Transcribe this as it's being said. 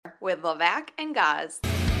with Levac and Gaz.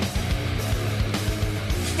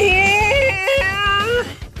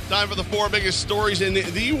 Time for the 4 biggest stories in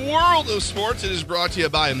the world of sports. It is brought to you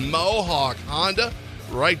by Mohawk Honda,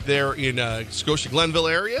 right there in Scotia Glenville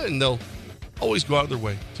area, and they'll always go out of their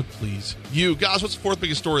way to please you. Guys, what's the 4th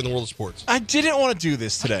biggest story in the world of sports? I didn't want to do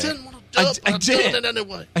this today. I didn't want to do it, but I'm doing it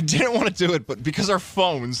anyway. I didn't want to do it, but because our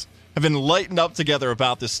phones have been lighting up together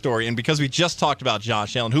about this story, and because we just talked about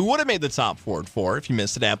Josh Allen, who would have made the top 4 at 4 if you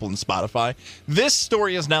missed it, Apple and Spotify, this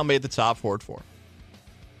story has now made the top 4 at 4.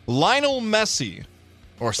 Lionel Messi,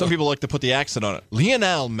 or some people like to put the accent on it,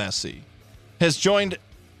 Lionel Messi, has joined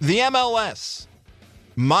the MLS.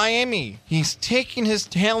 Miami. He's taking his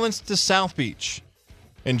talents to South Beach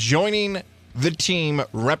and joining the team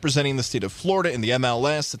representing the state of Florida in the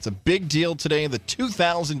MLS. It's a big deal today. The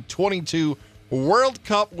 2022 World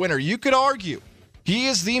Cup winner. You could argue he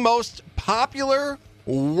is the most popular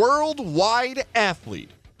worldwide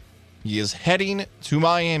athlete. He is heading to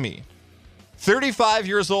Miami. 35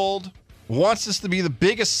 years old, wants this to be the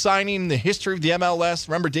biggest signing in the history of the MLS.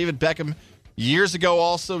 Remember, David Beckham years ago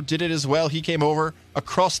also did it as well. He came over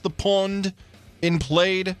across the pond and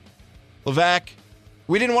played. Levac,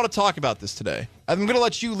 we didn't want to talk about this today. I'm going to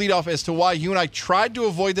let you lead off as to why you and I tried to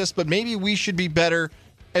avoid this, but maybe we should be better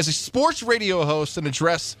as a sports radio host and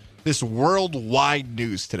address this worldwide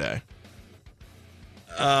news today.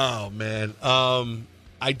 Oh, man.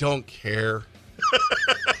 I don't care.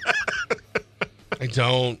 I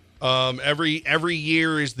don't. Every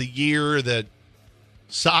year is the year that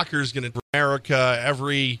soccer is going to America.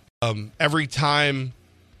 Every time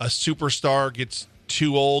a superstar gets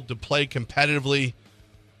too old to play competitively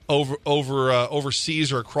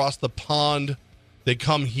overseas or across the pond, they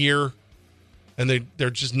come here, and they're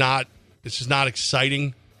just not. It's just not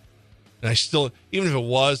exciting. And I still, even if it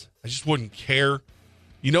was, I just wouldn't care.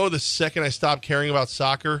 You know, the second I stopped caring about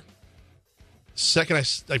soccer, second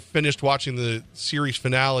I finished watching the series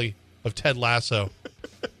finale of Ted Lasso.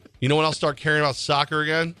 You know when I'll start caring about soccer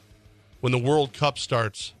again? When the World Cup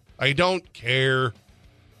starts. I don't care.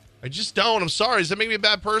 I just don't. I'm sorry. Does that make me a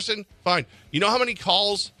bad person? Fine. You know how many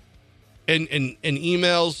calls and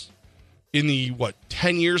emails in the,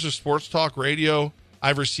 10 years of sports talk radio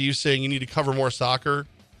I've received saying you need to cover more soccer?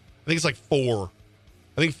 I think it's like 4.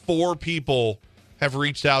 I think 4 people have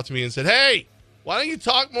reached out to me and said, hey, why don't you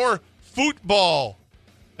talk more football?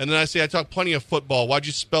 And then I say, I talk plenty of football. Why'd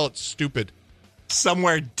you spell it stupid?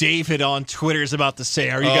 Somewhere David on Twitter is about to say,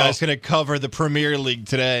 are you guys going to cover the Premier League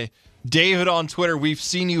today? David on Twitter, we've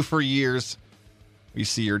seen you for years. We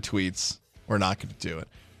see your tweets. We're not going to do it.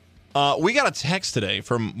 We got a text today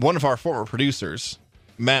from one of our former producers,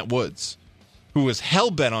 Matt Woods, who was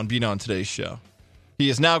hell-bent on being on today's show. He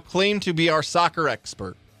is now claimed to be our soccer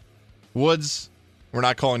expert. Woods, we're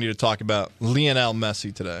not calling you to talk about Lionel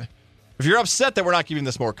Messi today. If you're upset that we're not giving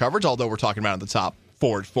this more coverage, although we're talking about it in the top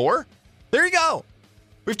 4 at 4, there you go.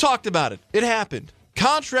 We've talked about it. It happened.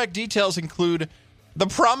 Contract details include the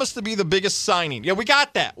promise to be the biggest signing. Yeah, we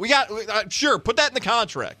got that. Sure, put that in the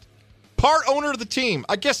contract. Part owner of the team.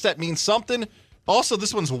 I guess that means something. Also,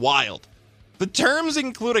 this one's wild. The terms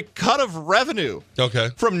include a cut of revenue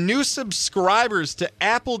from new subscribers to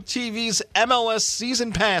Apple TV's MLS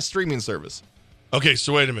Season Pass streaming service. Okay,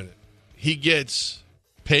 so wait a minute. He gets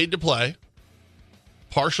paid to play,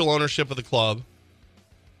 partial ownership of the club,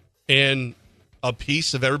 and a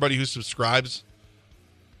piece of everybody who subscribes,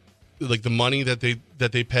 like the money that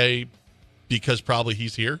they pay because probably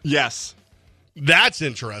he's here? Yes. That's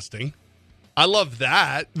interesting. I love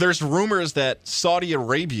that. There's rumors that Saudi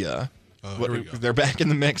Arabia, they're back in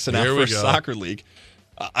the mix in our first soccer league.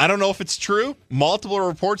 I don't know if it's true. Multiple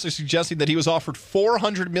reports are suggesting that he was offered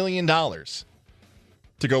 $400 million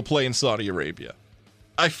to go play in Saudi Arabia.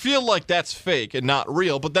 I feel like that's fake and not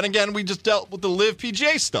real, but then again, we just dealt with the Live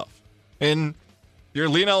PGA stuff. And you're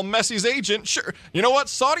Lionel Messi's agent, sure. You know what?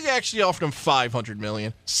 Saudi actually offered him $500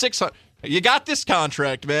 million, $600. You got this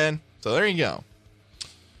contract, man. So there you go.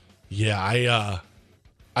 Yeah,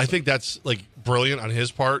 I think that's like brilliant on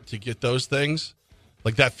his part to get those things.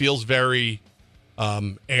 Like that feels very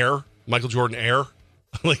Michael Jordan Air.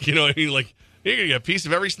 Like, you know what I mean? Like, you're going to get a piece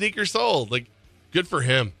of every sneaker sold. Like, good for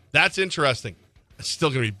him. That's interesting. I'm still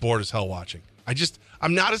going to be bored as hell watching.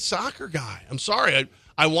 I'm not a soccer guy. I'm sorry.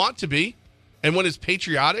 I want to be. And when it's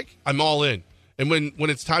patriotic, I'm all in. And when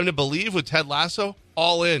it's time to believe with Ted Lasso,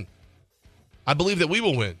 all in. I believe that we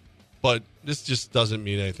will win. But this just doesn't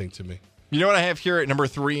mean anything to me. You know what I have here at number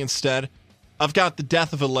 3 instead? I've got the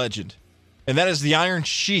death of a legend. And that is the Iron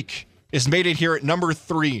Sheik is made it here at number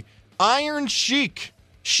 3. Iron Sheik.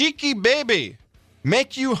 Sheiky baby.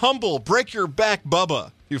 Make you humble. Break your back,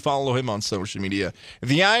 Bubba. You follow him on social media.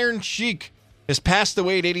 The Iron Sheik has passed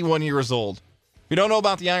away at 81 years old. If you don't know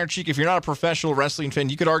about the Iron Sheik, if you're not a professional wrestling fan,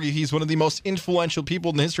 you could argue he's one of the most influential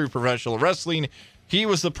people in the history of professional wrestling. He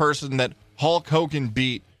was the person that Hulk Hogan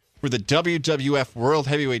beat for the WWF World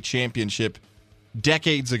Heavyweight Championship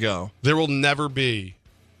decades ago. There will never be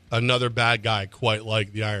another bad guy quite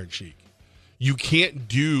like the Iron Sheik. You can't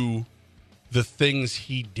do the things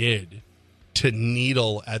he did to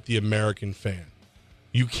needle at the American fan.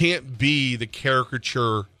 You can't be the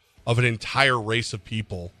caricature of an entire race of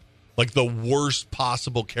people, like the worst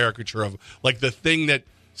possible caricature of, like the thing that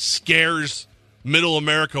scares middle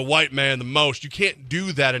America white man the most. You can't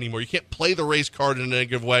do that anymore. You can't play the race card in a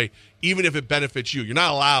negative way, even if it benefits you. You're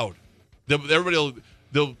not allowed. Everybody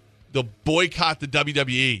they'll boycott the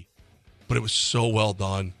WWE, but it was so well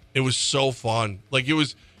done. It was so fun. Like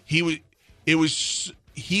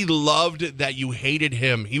he loved it that you hated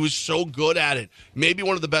him. He was so good at it. Maybe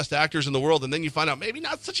one of the best actors in the world, and then you find out maybe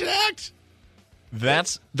not such an act.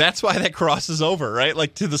 That's why that crosses over, right?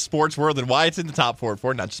 Like to the sports world, and why it's in the top 4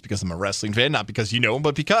 not just because I'm a wrestling fan, not because you know him,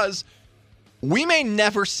 but because we may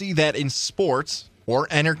never see that in sports or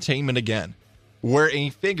entertainment again, where a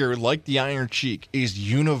figure like the Iron Sheik is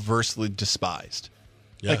universally despised.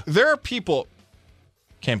 Yeah. Like there are people,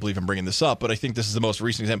 can't believe I'm bringing this up, but I think this is the most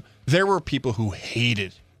recent example. There were people who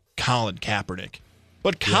hated Colin Kaepernick,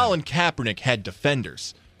 but Colin Kaepernick had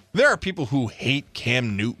defenders. There are people who hate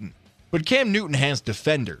Cam Newton, but Cam Newton has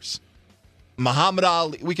defenders. Muhammad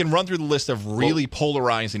Ali, we can run through the list of really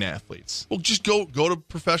polarizing athletes. Well, just go to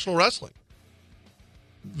professional wrestling.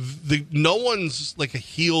 No one's like a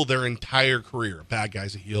heel their entire career. A bad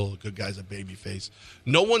guy's a heel, a good guy's a babyface.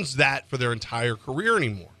 No one's that for their entire career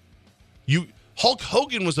anymore. Hulk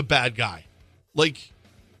Hogan was a bad guy. Like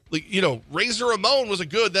Razor Ramon was a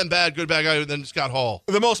good bad guy, then Scott Hall.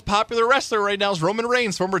 The most popular wrestler right now is Roman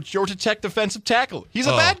Reigns, former Georgia Tech defensive tackle. He's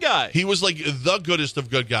a bad guy. He was like the goodest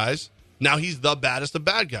of good guys. Now he's the baddest of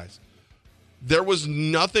bad guys. There was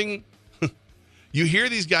nothing. You hear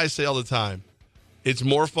these guys say all the time, it's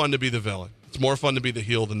more fun to be the villain. It's more fun to be the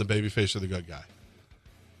heel than the babyface or the good guy.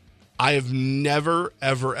 I have never,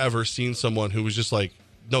 ever, ever seen someone who was just like,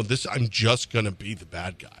 no, I'm just going to be the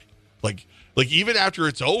bad guy. Like even after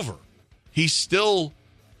it's over, he's still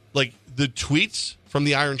like the tweets from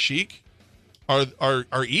the Iron Sheik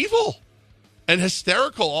are evil and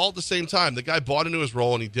hysterical all at the same time. The guy bought into his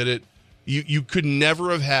role and he did it. You could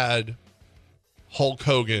never have had Hulk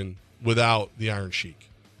Hogan without the Iron Sheik.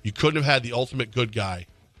 You couldn't have had the ultimate good guy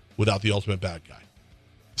without the ultimate bad guy.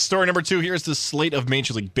 Story number 2, here's the slate of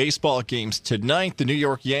Major League Baseball games tonight. The New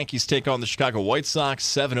York Yankees take on the Chicago White Sox,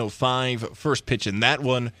 7:05. First pitch in that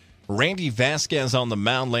one. Randy Vasquez on the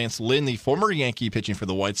mound. Lance Lynn, the former Yankee, pitching for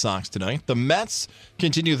the White Sox tonight. The Mets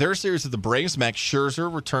continue their series of the Braves. Max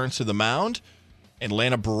Scherzer returns to the mound.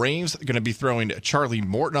 Atlanta Braves are going to be throwing Charlie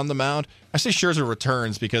Morton on the mound. I say Scherzer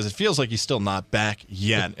returns because it feels like he's still not back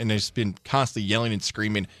yet, and he's been constantly yelling and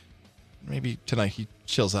screaming. Maybe tonight he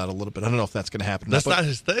chills out a little bit. I don't know if that's going to happen. That's not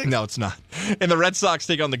his thing. No, it's not. And the Red Sox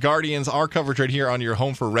take on the Guardians. Our coverage right here on your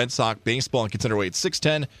home for Red Sox baseball gets underway at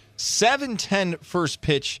 6:10. 7:10 first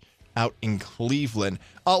pitch out in Cleveland.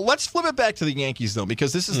 Let's flip it back to the Yankees, though,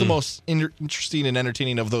 because this is the most interesting and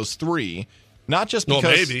entertaining of those three. Not just because...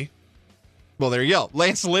 Well, maybe. Well, there you go.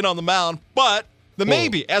 Lance Lynn on the mound, but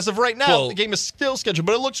maybe. As of right now, the game is still scheduled,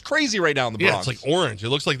 but it looks crazy right now in the Bronx. Yeah, it's like orange. It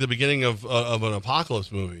looks like the beginning of an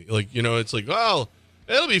apocalypse movie. Like, it's like, well,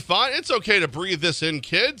 it'll be fine. It's okay to breathe this in,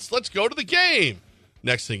 kids. Let's go to the game.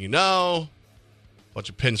 Next thing you know, a bunch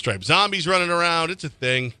of pinstripe zombies running around. It's a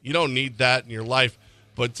thing. You don't need that in your life.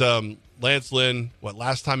 But Lance Lynn,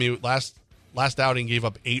 last outing gave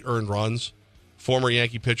up 8 earned runs. Former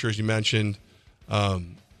Yankee pitcher, as you mentioned.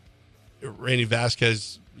 Randy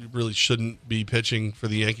Vasquez really shouldn't be pitching for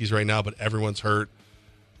the Yankees right now, but everyone's hurt.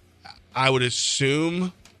 I would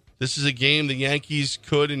assume this is a game the Yankees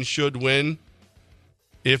could and should win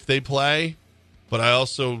if they play, but I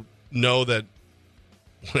also know that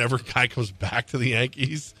whenever a guy comes back to the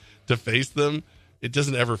Yankees to face them, it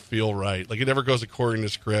doesn't ever feel right. Like, it never goes according to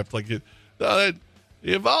script. Like,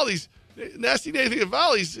 Eovaldi's nasty Nathan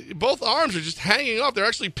Eovaldi's both arms are just hanging off. They're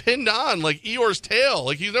actually pinned on like Eeyore's tail.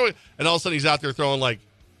 Like, and all of a sudden he's out there throwing like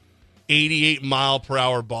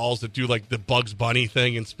 88-mile-per-hour balls that do like the Bugs Bunny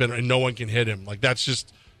thing and spin, and no one can hit him. Like, that's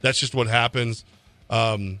just what happens.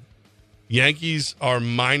 Yankees are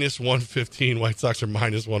minus 115. White Sox are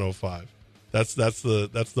minus 105. That's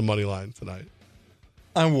the money line tonight.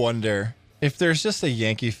 I wonder if there's just a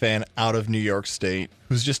Yankee fan out of New York State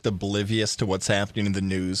who's just oblivious to what's happening in the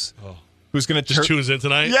news. Oh. Who's going to just tunes in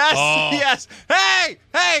tonight? Yes, yes. Hey,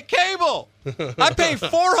 Hey, cable! I pay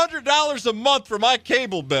 $400 a month for my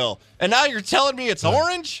cable bill, and now you're telling me it's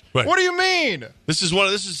orange? Right. What do you mean? This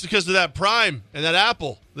is because of that Prime and that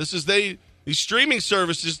Apple. These streaming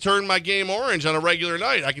services turn my game orange on a regular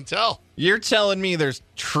night. I can tell. You're telling me there's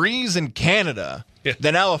trees in Canada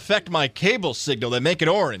that now affect my cable signal that make it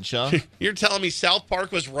orange, huh? You're telling me South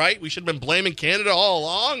Park was right? We should have been blaming Canada all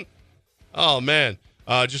along? Oh, man.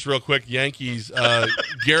 Just real quick, Yankees,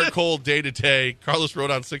 Garrett Cole, day-to-day. Carlos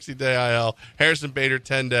Rodon, 60-day IL. Harrison Bader,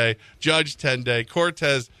 10-day. Judge, 10-day.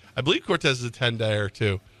 Cortez, I believe Cortez is a 10-day or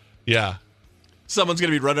two. Yeah. Someone's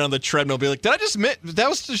going to be running on the treadmill be like, did I just admit? That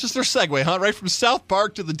was just their segue, huh? Right from South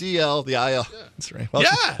Park to the DL, the IL. Yeah. That's right.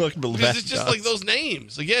 Welcome to because it's just like those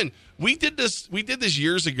names. Again, we did this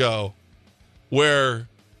years ago where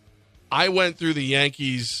I went through the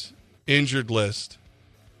Yankees injured list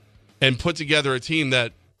and put together a team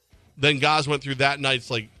that then Gaz went through that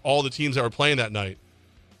night's like all the teams that were playing that night.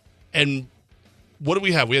 And what do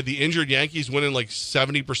we have? We had the injured Yankees winning like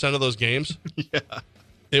 70% of those games. Yeah.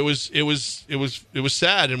 It was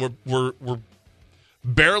sad, and we're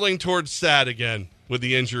barreling towards sad again with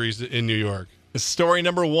the injuries in New York. Story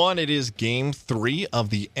number one, it is Game 3 of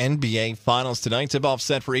the NBA Finals tonight. Tip-off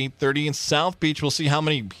set for 8:30 in South Beach. We'll see how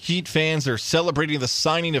many Heat fans are celebrating the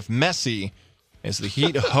signing of Messi as the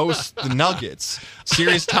Heat host the Nuggets.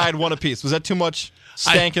 Series tied 1 apiece. Was that too much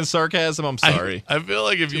stank and sarcasm? I'm sorry. I feel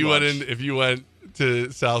like if you went to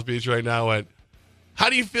South Beach right now, went, how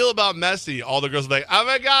do you feel about Messi? All the girls are like, oh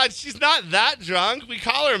my God, she's not that drunk. We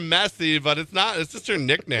call her Messi, but it's not. It's just her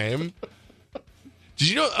nickname. Did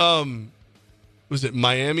you know? Was it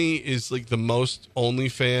Miami is like the most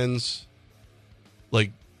OnlyFans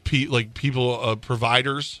people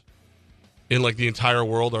providers in like the entire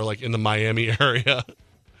world are like in the Miami area.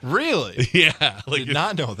 Really? Yeah. Like, did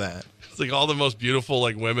not know that. It's like all the most beautiful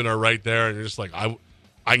like women are right there, and you're just like, I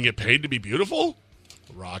can get paid to be beautiful?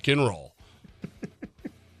 Rock and roll.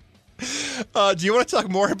 Do you want to talk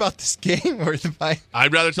more about this game, or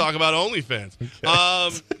I'd rather talk about OnlyFans.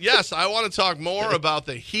 Okay. Yes, I want to talk more about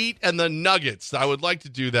the Heat and the Nuggets. I would like to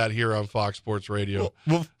do that here on Fox Sports Radio.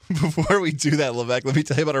 Well, before we do that, Levesque, let me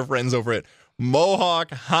tell you about our friends over at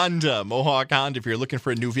Mohawk Honda. Mohawk Honda, if you're looking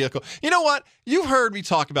for a new vehicle. You know what? You've heard me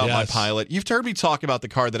talk about my Pilot. You've heard me talk about the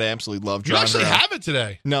car that I absolutely love driving. You actually have it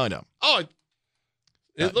today. No, I don't. Oh,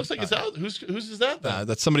 it looks like it's out. Whose is that then?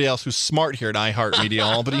 That's somebody else who's smart here at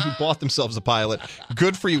iHeartMedia, but who bought themselves a Pilot.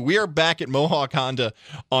 Good for you. We are back at Mohawk Honda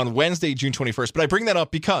on Wednesday, June 21st. But I bring that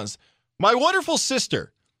up because my wonderful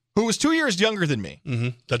sister, who was 2 years younger than me,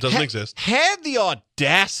 that doesn't exist, had the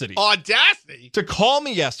audacity to call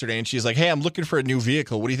me yesterday, and she's like, hey, I'm looking for a new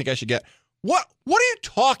vehicle. What do you think I should get? What are you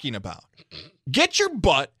talking about? Get your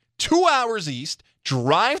butt 2 hours east,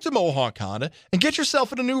 drive to Mohawk Honda, and get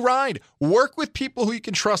yourself in a new ride. Work with people who you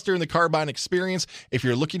can trust during the car buying experience. If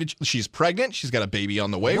you're looking to, she's pregnant. She's got a baby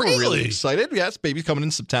on the way. Really? We're really excited. Yes, baby's coming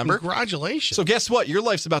in September. Congratulations. So guess what? Your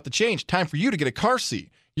life's about to change. Time for you to get a car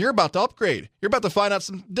seat. You're about to upgrade. You're about to find out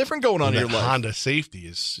some different going on in your life. Honda safety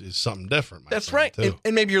is something different. That's right.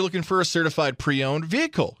 And maybe you're looking for a certified pre-owned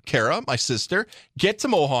vehicle. Kara, my sister, get to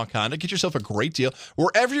Mohawk Honda. Get yourself a great deal.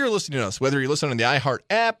 Wherever you're listening to us, whether you're listening on the iHeart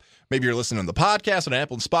app, maybe you're listening on the podcast on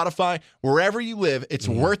Apple and Spotify, wherever you live, it's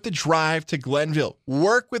worth the drive to Glenville.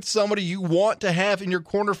 Work with somebody you want to have in your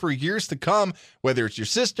corner for years to come, whether it's your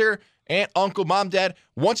sister, aunt, uncle, mom, dad.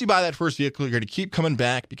 Once you buy that first vehicle, you're going to keep coming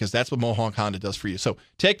back because that's what Mohawk Honda does for you. So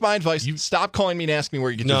take my advice. Stop calling me and asking me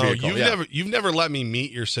where you get your vehicle. You've never let me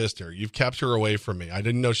meet your sister. You've kept her away from me. I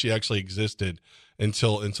didn't know she actually existed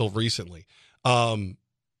until recently.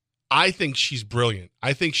 I think she's brilliant.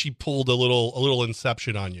 I think she pulled a little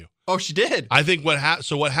Inception on you. Oh, she did. I think what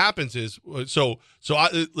happens is let's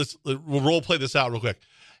we'll role play this out real quick.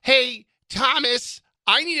 Hey, Thomas,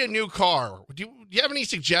 I need a new car. Do you have any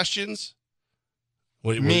suggestions?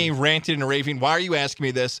 Me ranting and raving. Why are you asking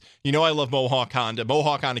me this? You know I love Mohawk Honda.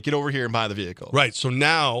 Mohawk Honda, get over here and buy the vehicle. Right. So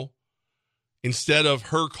now, instead of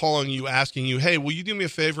her calling you, asking you, hey, will you do me a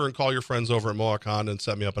favor and call your friends over at Mohawk Honda and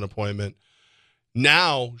set me up an appointment?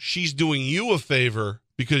 Now she's doing you a favor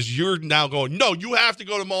because you're now going, no, you have to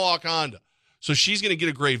go to Mohawk Honda. So she's going to get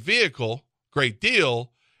a great vehicle, great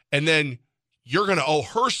deal, and then you're going to owe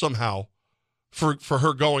her somehow for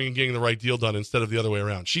her going and getting the right deal done instead of the other way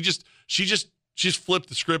around. She just flipped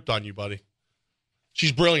the script on you, buddy.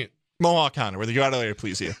 She's brilliant. Mohawk Honda, whether you out there to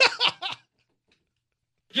please you.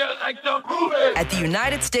 At the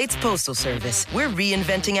United States Postal Service, we're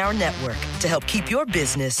reinventing our network to help keep your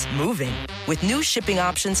business moving. With new shipping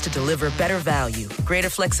options to deliver better value, greater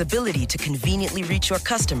flexibility to conveniently reach your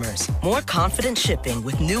customers, more confident shipping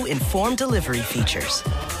with new informed delivery features.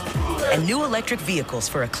 and new electric vehicles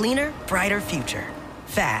for a cleaner, brighter future.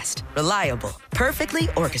 Fast, reliable, perfectly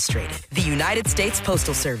orchestrated. The United States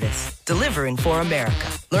Postal Service, delivering for America.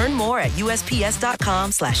 Learn more at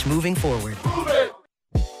USPS.com/moving forward.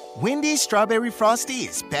 Wendy's Strawberry Frosty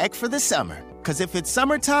is back for the summer. Because if it's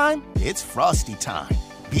summertime, it's Frosty time.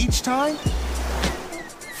 Beach time,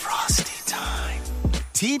 Frosty time.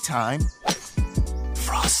 Tea time,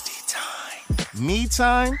 Frosty time. Me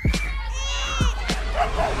time,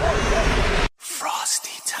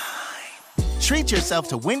 Frosty time. Treat yourself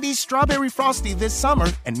to Wendy's Strawberry Frosty this summer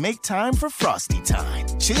and make time for Frosty time.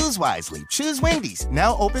 Choose wisely. Choose Wendy's.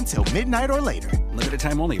 Now open till midnight or later. Limited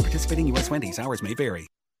time only. Participating U.S. Wendy's. Hours may vary.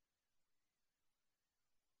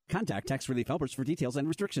 Contact Tax Relief Helpers for details and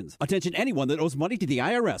restrictions. Attention anyone that owes money to the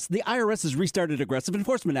IRS. The IRS has restarted aggressive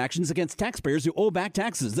enforcement actions against taxpayers who owe back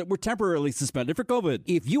taxes that were temporarily suspended for COVID.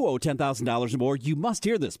 If you owe $10,000 or more, you must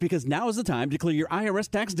hear this because now is the time to clear your IRS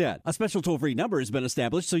tax debt. A special toll-free number has been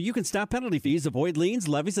established so you can stop penalty fees, avoid liens,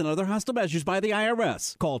 levies, and other hostile measures by the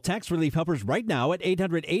IRS. Call Tax Relief Helpers right now at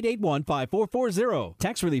 800-881-5440.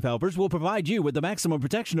 Tax Relief Helpers will provide you with the maximum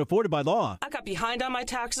protection afforded by law. I got behind on my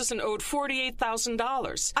taxes and owed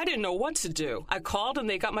 $48,000. I didn't know what to do. I called and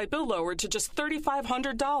they got my bill lowered to just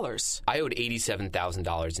 $3,500. I owed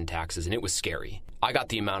 $87,000 in taxes and it was scary. I got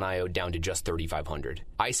the amount I owed down to just $3,500.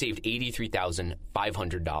 I saved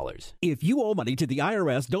 $83,500. If you owe money to the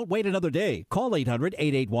IRS, don't wait another day. Call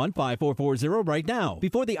 800-881-5440 right now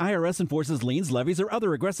before the IRS enforces liens, levies, or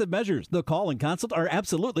other aggressive measures. The call and consult are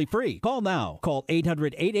absolutely free. Call now. Call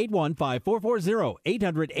 800-881-5440.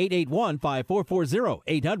 800-881-5440.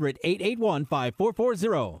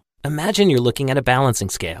 800-881-5440. Imagine you're looking at a balancing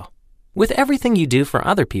scale with everything you do for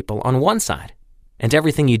other people on one side and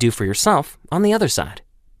everything you do for yourself on the other side.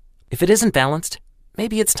 If it isn't balanced,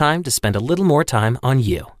 maybe it's time to spend a little more time on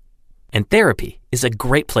you. And therapy is a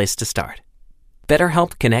great place to start.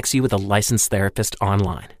 BetterHelp connects you with a licensed therapist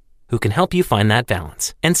online who can help you find that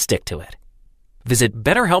balance and stick to it. Visit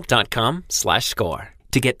BetterHelp.com/score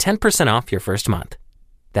to get 10% off your first month.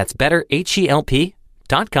 That's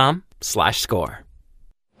BetterHelp.com/score.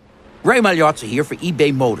 Ray Magliozzi here for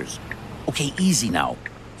eBay Motors. Okay, easy now.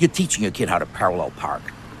 You're teaching your kid how to parallel park.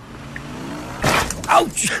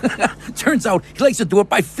 Ouch! Turns out he likes to do it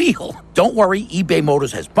by feel. Don't worry, eBay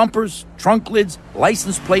Motors has bumpers, trunk lids,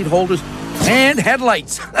 license plate holders, and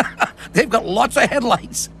headlights. They've got lots of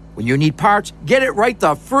headlights. When you need parts, get it right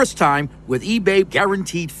the first time with eBay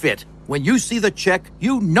Guaranteed Fit. When you see the check,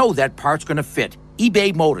 you know that part's going to fit.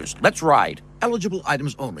 eBay Motors. Let's ride. Eligible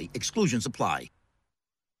items only. Exclusions apply.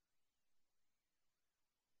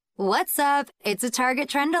 What's up? It's a Target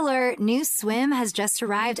trend alert. New swim has just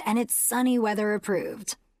arrived and it's sunny weather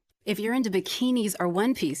approved. If you're into bikinis or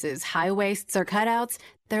one pieces, high waists or cutouts,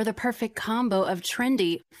 they're the perfect combo of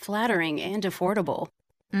trendy, flattering, and affordable.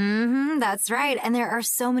 That's right. And there are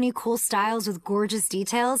so many cool styles with gorgeous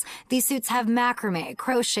details. These suits have macrame,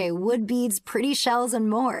 crochet, wood beads, pretty shells, and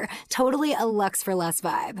more. Totally a luxe for less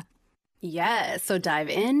vibe. Yeah, so dive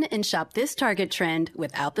in and shop this Target trend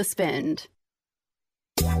without the spend.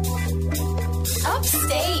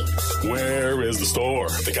 Upstate. Where is the store?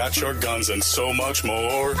 They got your guns and so much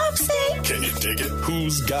more. Upstate. Can you dig it?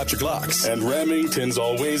 Who's got your Glocks? And Remington's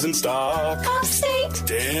always in stock. Upstate.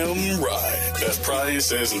 Damn right. Best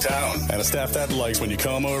prices in town. And a staff that likes when you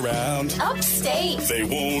come around. Upstate. They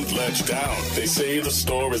won't let you down. They say the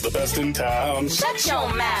store is the best in town. Shut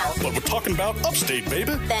your mouth. But we're talking about Upstate,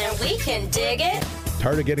 baby. Then we can dig it.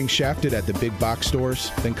 Tired of getting shafted at the big box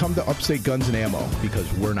stores? Then come to Upstate Guns and Ammo,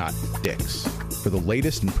 because we're not dicks. For the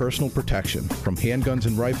latest in personal protection, from handguns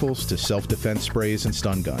and rifles to self-defense sprays and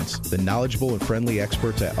stun guns, the knowledgeable and friendly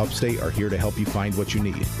experts at Upstate are here to help you find what you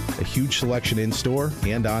need. A huge selection in-store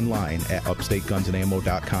and online at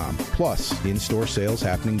upstategunsandammo.com. Plus, in-store sales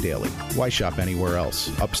happening daily. Why shop anywhere else?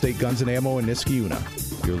 Upstate Guns and Ammo in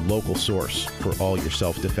Niskayuna, your local source for all your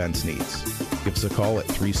self-defense needs. Give us a call at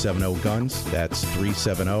 370-GUNS. That's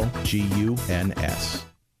 370-GUNS.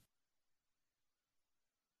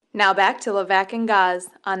 Now back to Levac and Gaz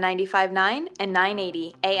on 95.9 and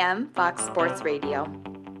 980 AM Fox Sports Radio.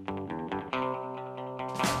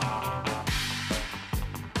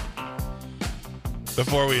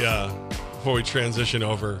 Before we transition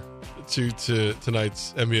over to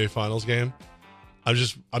tonight's NBA Finals game, I'm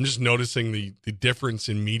just noticing the difference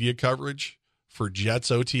in media coverage for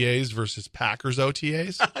Jets OTAs versus Packers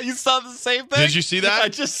OTAs. You saw the same thing? Did you see that? I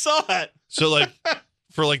just saw it. So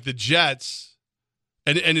for the Jets,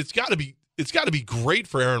 and it's got to be great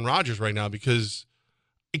for Aaron Rodgers right now, because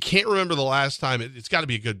I can't remember the last time. It's got to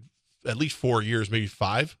be a good at least 4 years, maybe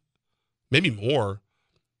 5, maybe more,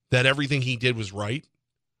 that everything he did was right.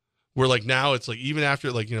 Where like now it's like even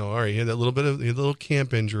after like, all right, he had a little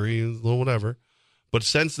camp injury, a little whatever. But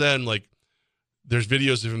since then, like there's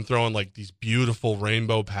videos of him throwing like these beautiful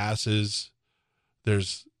rainbow passes.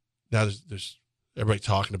 There's everybody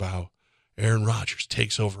talking about how Aaron Rodgers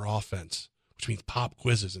takes over offense, which means pop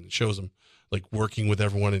quizzes, and it shows him like working with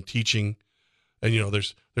everyone and teaching. And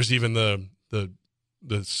there's even the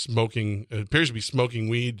smoking, it appears to be smoking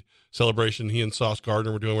weed celebration he and Sauce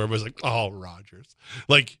Gardner were doing, where everybody's like, oh, Rodgers.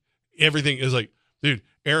 Like everything is like, dude,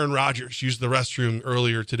 Aaron Rodgers used the restroom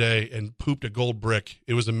earlier today and pooped a gold brick.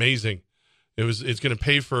 It was amazing. It's going to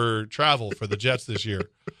pay for travel for the Jets this year.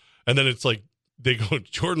 And then it's like, they go,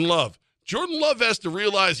 Jordan Love. Jordan Love has to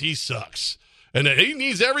realize he sucks and that he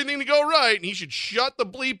needs everything to go right, and he should shut the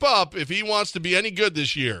bleep up if he wants to be any good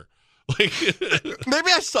this year. Like,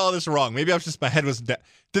 maybe I saw this wrong. Maybe I was just, my head was down.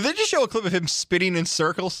 Did they just show a clip of him spinning in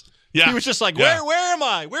circles? Yeah. He was just like, where am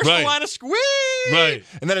I? Where's the line of squeeze? Right.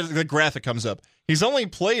 And then the graphic comes up. He's only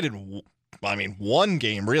played in, one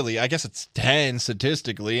game, really. I guess it's 10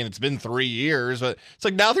 statistically, and it's been 3 years. But it's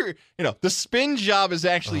like now the spin job is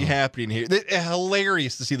actually happening here. It's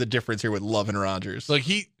hilarious to see the difference here with Love and Rodgers. Like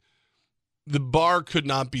the bar could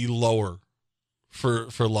not be lower for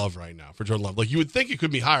Love right now, for Jordan Love. Like you would think it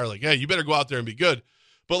could be higher. Like, hey, you better go out there and be good.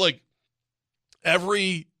 But like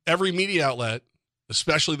every media outlet,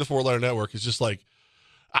 especially the 4-letter network, is just like,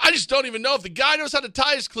 I just don't even know if the guy knows how to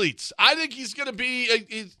tie his cleats. I think he's going to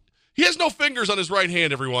be he has no fingers on his right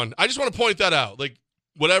hand, everyone. I just want to point that out. Like,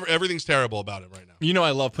 whatever, everything's terrible about it right now.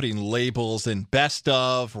 I love putting labels and best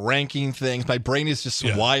of, ranking things. My brain is just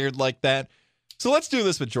wired like that. So let's do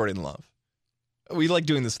this with Jordan Love. We like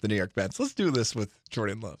doing this with the New York Mets. Let's do this with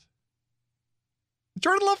Jordan Love.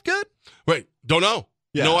 Jordan Love good? Wait, don't know.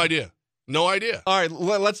 Yeah. No idea. All right,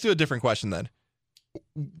 let's do a different question then.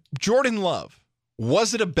 Jordan Love,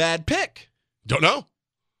 was it a bad pick? Don't know.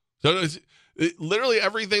 Literally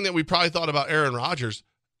everything that we probably thought about Aaron Rodgers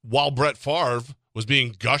while Brett Favre was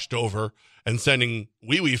being gushed over and sending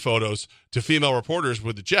wee-wee photos to female reporters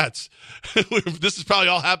with the Jets. This is probably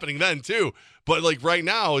all happening then too. But like right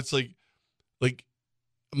now, it's like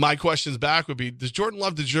my questions back would be, does Jordan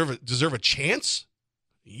Love deserve a chance?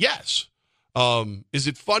 Yes. Is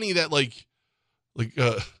it funny that he's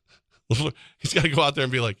got to go out there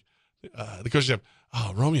and be like, the coach said,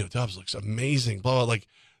 oh, Romeo Doubs looks amazing, blah, blah. Like,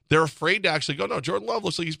 they're afraid to actually go, no, Jordan Love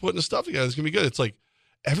looks like he's putting his stuff together. It's going to be good. It's like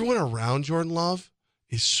everyone around Jordan Love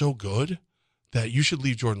is so good that you should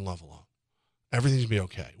leave Jordan Love alone. Everything's going to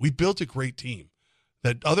be okay. We built a great team.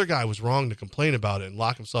 That other guy was wrong to complain about it and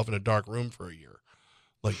lock himself in a dark room for a year.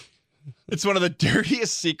 Like, it's one of the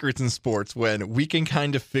dirtiest secrets in sports when we can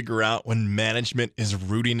kind of figure out when management is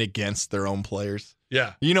rooting against their own players.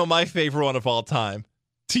 Yeah. My favorite one of all time,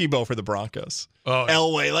 Tebow for the Broncos. Oh,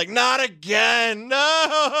 Elway, like, not again. No,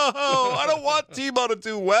 I don't want Tebow to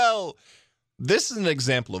do well. This is an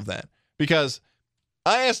example of that because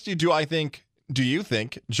I asked you, do you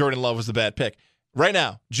think Jordan Love was a bad pick? Right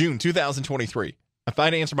now, June 2023, if I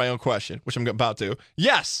had to answer my own question, which I'm about to,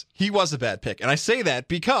 yes, he was a bad pick. And I say that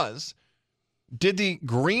because did the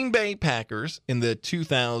Green Bay Packers in the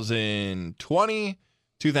 2020,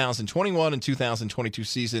 2021, and 2022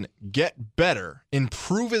 season get better,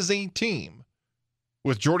 improve as a team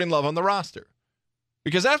with Jordan Love on the roster?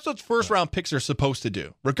 Because that's what first-round picks are supposed to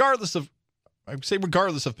do, regardless of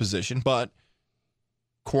position, but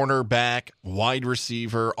cornerback, wide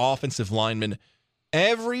receiver, offensive lineman,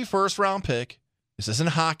 every first-round pick, this isn't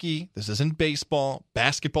hockey, this isn't baseball,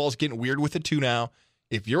 basketball is getting weird with it too now.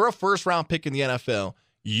 If you're a first-round pick in the NFL,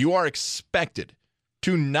 you are expected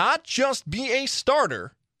to not just be a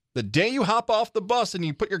starter the day you hop off the bus and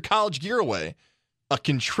you put your college gear away, a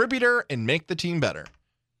contributor and make the team better.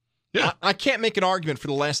 Yeah. I can't make an argument for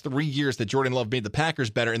the last 3 years that Jordan Love made the Packers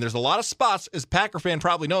better, and there's a lot of spots, as a Packer fan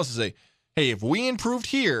probably knows, to say, hey, if we improved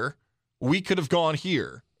here, we could have gone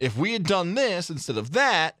here. If we had done this instead of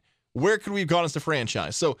that, where could we have gone as a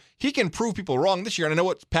franchise? So he can prove people wrong this year, and I know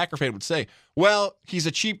what Packer fan would say. Well, he's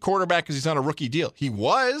a cheap quarterback because he's on a rookie deal. He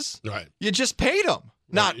was. Right. You just paid him.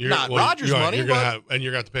 Not Rodgers money. You're going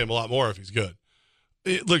to have to pay him a lot more if he's good.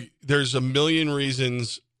 Look, there's a million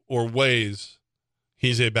reasons or ways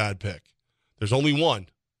he's a bad pick. There's only one.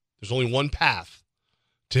 There's only one path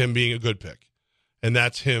to him being a good pick, and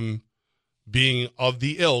that's him being of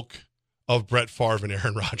the ilk of Brett Favre and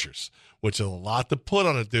Aaron Rodgers, which is a lot to put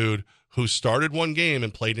on a dude who started one game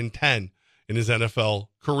and played in 10 in his NFL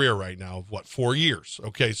career right now of, 4 years?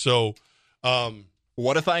 Okay, so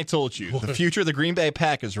what if I told you the future of the Green Bay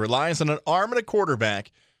Packers relies on an arm and a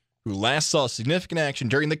quarterback who last saw significant action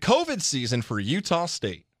during the COVID season for Utah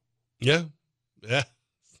State? Yeah.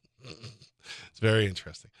 It's very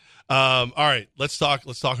interesting. All right, let's talk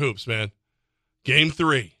hoops, man. Game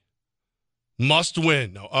 3. Must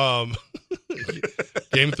win. No,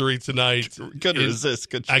 Game 3 tonight. Couldn't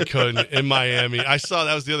resist. I couldn't in Miami. I saw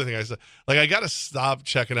that was the other thing I said. Like, I got to stop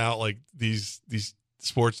checking out like these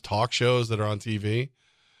sports talk shows that are on TV.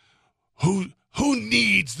 Who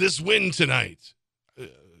needs this win tonight?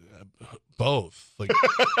 Both. Like,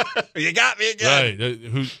 you got me again.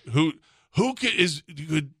 Right? Who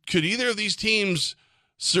could either of these teams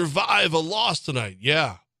survive a loss tonight?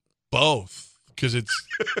 Yeah, both. Because it's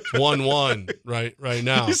 1-1 right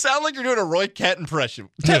now. You sound like you're doing a Roy Kent impression.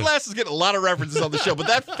 Ted Lasso is getting a lot of references on the show, but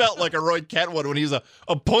that felt like a Roy Kent one when he was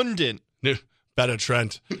a pundit. Better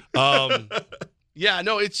Trent. Yeah,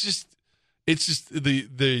 no, it's just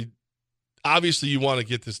the obviously you want to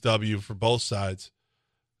get this W for both sides,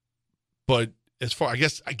 but as far I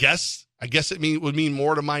guess it would mean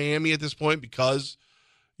more to Miami at this point because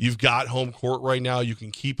you've got home court right now. You can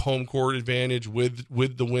keep home court advantage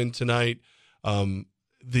with the win tonight.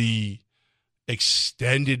 The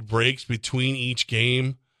extended breaks between each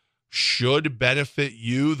game should benefit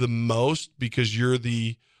you the most because you're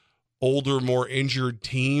the older, more injured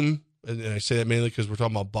team. And I say that mainly because we're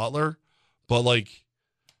talking about Butler. But, like,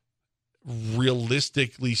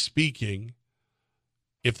 realistically speaking,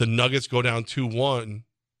 if the Nuggets go down 2-1,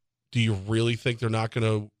 do you really think they're not going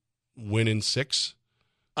to win in 6?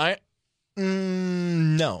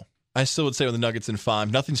 No. I still would say with the Nuggets in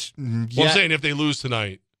 5, nothing's. Well, I'm saying if they lose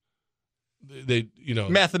tonight, they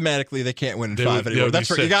mathematically they can't win in 5 anymore. That's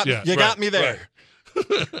right. You got me there.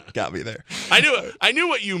 Right. Got me there. I knew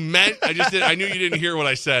what you meant. I knew you didn't hear what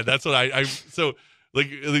I said. That's what so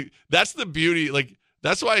that's the beauty. Like,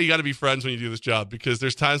 that's why you got to be friends when you do this job, because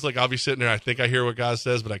there's times like I'll be sitting there, I think I hear what God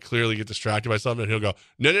says, but I clearly get distracted by something, and he'll go,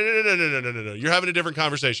 no. You're having a different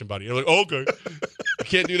conversation, buddy. You're like, okay. I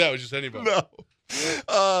can't do that with just anybody.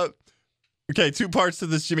 No. Okay, 2 parts to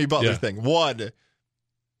this Jimmy Butler thing. 1,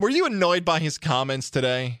 were you annoyed by his comments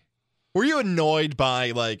today? Were you annoyed by,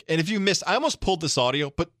 and if you missed, I almost pulled this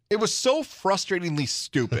audio, but it was so frustratingly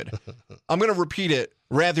stupid. I'm going to repeat it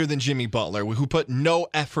rather than Jimmy Butler, who put no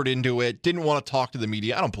effort into it, didn't want to talk to the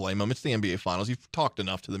media. I don't blame him. It's the NBA Finals. You've talked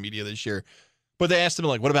enough to the media this year. But they asked him,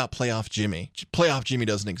 what about playoff Jimmy? Playoff Jimmy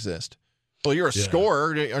doesn't exist. Well, you're a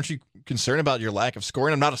scorer. Aren't you concerned about your lack of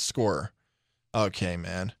scoring? I'm not a scorer. Okay,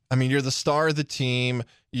 man. I mean, you're the star of the team.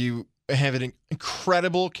 You have an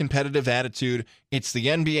incredible competitive attitude. It's the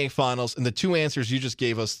NBA Finals, and the 2 answers you just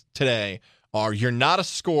gave us today are you're not a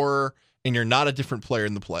scorer and you're not a different player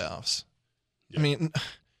in the playoffs. Yeah. I mean,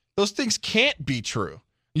 those things can't be true.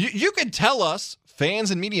 You could tell us,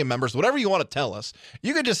 fans and media members, whatever you want to tell us.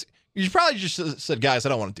 You probably just said, guys, I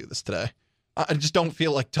don't want to do this today. I just don't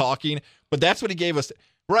feel like talking. But that's what he gave us.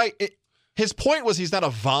 Right? His point was he's not a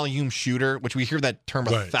volume shooter, which we hear that term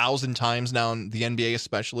 1,000 times now in the NBA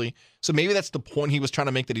especially. So maybe that's the point he was trying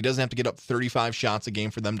to make, that he doesn't have to get up 35 shots a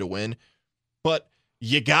game for them to win. But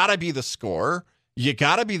you got to be the scorer. You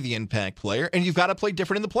got to be the impact player. And you've got to play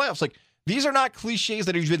different in the playoffs. Like, these are not cliches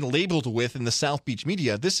that you've been labeled with in the South Beach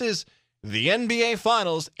media. This is the NBA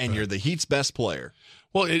Finals, and you're the Heat's best player.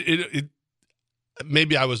 Well, it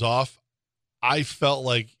maybe I was off. I felt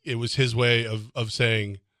like it was his way of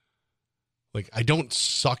saying, like, I don't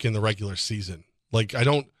suck in the regular season. Like, I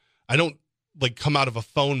don't like come out of a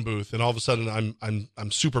phone booth and all of a sudden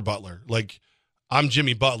I'm Super Butler. Like, I'm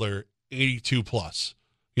Jimmy Butler, 82 plus.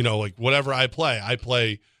 Like, whatever I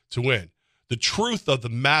play to win. The truth of the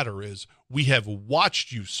matter is, we have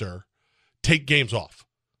watched you, sir, take games off.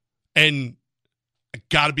 And I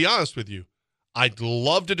got to be honest with you, I'd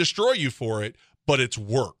love to destroy you for it, but it's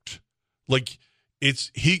worked. Like,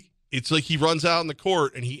 it's like he runs out on the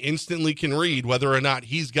court and he instantly can read whether or not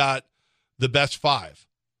he's got the best 5.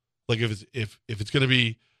 Like, if it's going to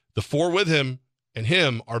be the 4 with him and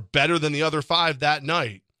him are better than the other 5 that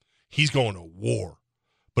night, he's going to war.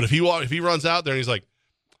 But if he runs out there and he's like,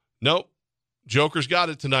 nope, Joker's got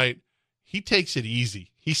it tonight, he takes it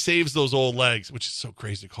easy. He saves those old legs, which is so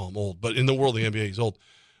crazy to call him old, but in the world of the NBA, he's old.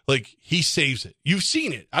 Like, he saves it. You've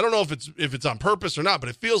seen it. I don't know if it's on purpose or not, but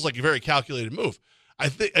it feels like a very calculated move. I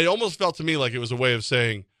think it almost felt to me like it was a way of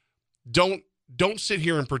saying, don't sit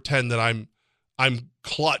here and pretend that I'm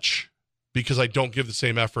clutch because I don't give the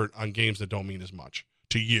same effort on games that don't mean as much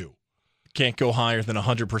to you. Can't go higher than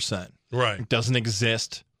 100%. Right. It doesn't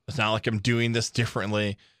exist. It's not like I'm doing this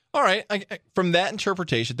differently. All right. From that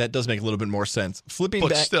interpretation, that does make a little bit more sense. Flipping back.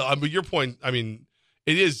 But still, your point, I mean,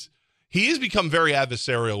 he has become very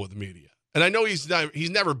adversarial with the media. And I know he's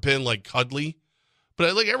never been, like, cuddly,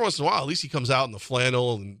 but like every once in a while, at least he comes out in the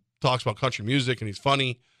flannel and talks about country music, and he's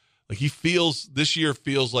funny. Like, this year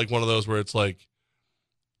feels like one of those where it's like,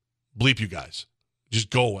 bleep you guys. Just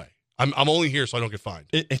go away. I'm only here so I don't get fined.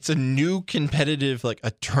 It's a new competitive, like a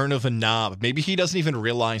turn of a knob. Maybe he doesn't even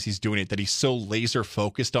realize he's doing it, that he's so laser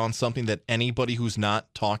focused on something that anybody who's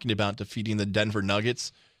not talking about defeating the Denver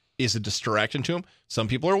Nuggets is a distraction to him. Some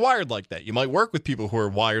people are wired like that. You might work with people who are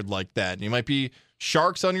wired like that. You might be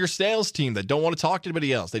sharks on your sales team that don't want to talk to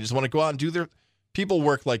anybody else. They just want to go out and do their... People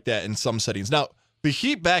work like that in some settings. Now, the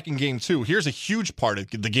Heat back in Game 2, here's a huge part of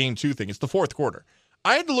the Game 2 thing. It's the fourth quarter.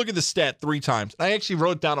 I had to look at the stat 3 times. I actually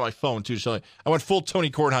wrote it down on my phone, too. So I went full Tony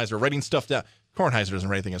Kornheiser, writing stuff down. Kornheiser doesn't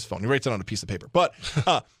write anything on his phone. He writes it on a piece of paper. But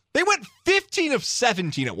they went 15 of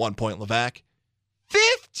 17 at one point, Levac.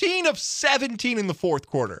 15 of 17 in the fourth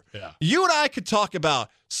quarter. Yeah. You and I could talk about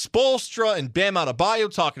Spoelstra and Bam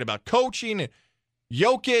Adebayo, talking about coaching and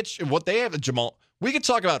Jokic and what they have, Jamal. We could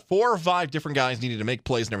talk about 4 or 5 different guys needed to make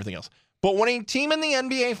plays and everything else. But when a team in the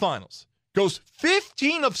NBA Finals goes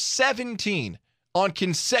 15 of 17 on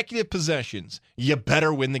consecutive possessions, you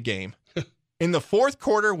better win the game. In the fourth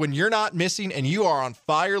quarter, when you're not missing and you are on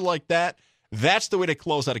fire like that, that's the way to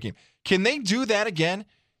close out a game. Can they do that again?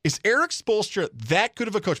 Is Eric Spoelstra that good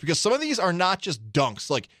of a coach? Because some of these are not just dunks.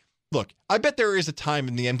 Like, look, I bet there is a time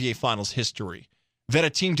in the NBA Finals history that a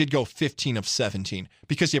team did go 15 of 17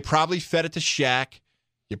 because you probably fed it to Shaq.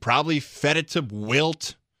 You probably fed it to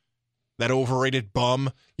Wilt, that overrated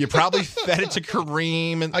bum. You probably fed it to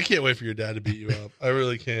Kareem. And I can't wait for your dad to beat you up. I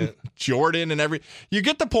really can't. Jordan and you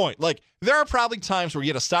get the point. Like, there are probably times where you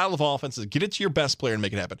get a style of offense that get it to your best player and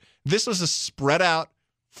make it happen. This was a spread out,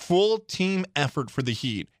 full team effort for the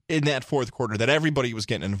Heat in that fourth quarter that everybody was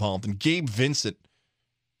getting involved. And Gabe Vincent,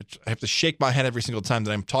 I have to shake my head every single time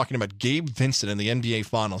that I'm talking about Gabe Vincent in the NBA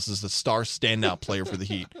Finals as the star standout player for the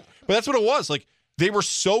Heat. But that's what it was. Like, they were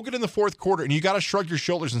so good in the fourth quarter, and you got to shrug your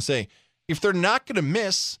shoulders and say, if they're not going to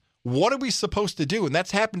miss, what are we supposed to do? And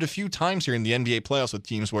that's happened a few times here in the NBA playoffs with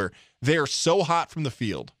teams where they are so hot from the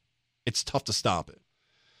field, it's tough to stop it.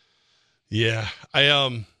 Yeah,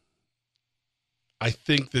 I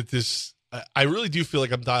think that this, I really do feel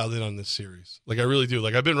like I'm dialed in on this series. Like, I really do.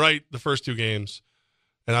 Like, I've been right the first 2 games,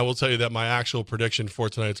 and I will tell you that my actual prediction for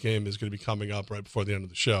tonight's game is going to be coming up right before the end of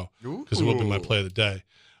the show because it will be my play of the day.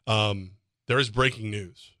 There is breaking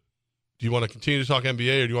news. Do you want to continue to talk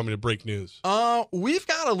NBA or do you want me to break news? We've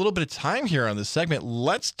got a little bit of time here on this segment.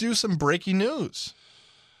 Let's do some breaking news.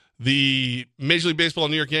 The Major League Baseball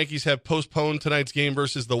New York Yankees have postponed tonight's game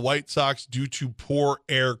versus the White Sox due to poor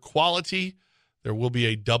air quality. There will be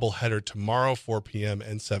a doubleheader tomorrow, 4 p.m.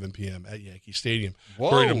 and 7 p.m. at Yankee Stadium. Whoa.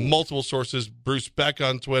 According to multiple sources, Bruce Beck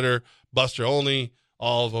on Twitter, Buster Olney,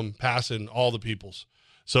 all of them passing all the peoples.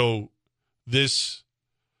 So this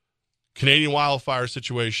Canadian wildfire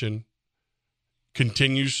situation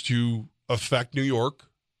continues to affect New York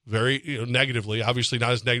very negatively. Obviously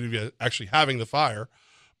not as negative as actually having the fire,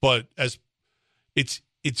 but as it's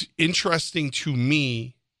interesting to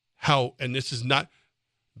me how, and this is not,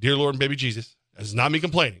 dear Lord and baby Jesus, this is not me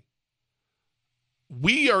complaining.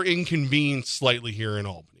 We are inconvenienced slightly here in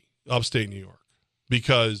Albany, upstate New York,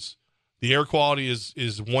 because the air quality is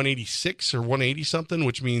 186 or 180 something,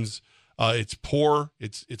 which means it's poor,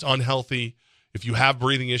 it's unhealthy. If you have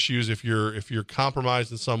breathing issues, if you're compromised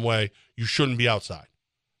in some way, you shouldn't be outside.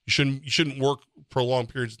 You shouldn't work prolonged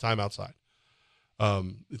periods of time outside.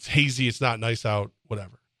 It's hazy, it's not nice out,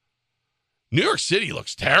 whatever. New York City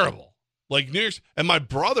looks terrible. Like New York, and my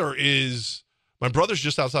brother's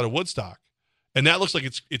just outside of Woodstock, and that looks like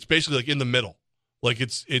it's basically like in the middle. Like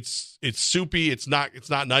it's soupy, it's not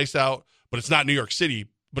nice out, but it's not New York City,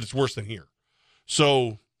 but it's worse than here.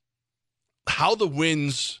 So how the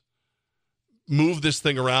winds move this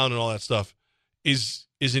thing around and all that stuff is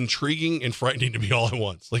intriguing and frightening to me all at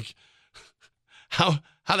once. Like, how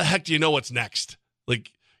the heck do you know what's next?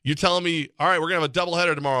 Like, you're telling me, all right, we're gonna have a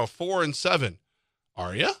doubleheader tomorrow, 4 and 7.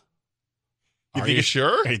 Are you? Are you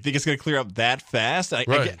sure? You think it's gonna clear up that fast?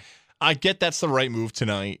 I get that's the right move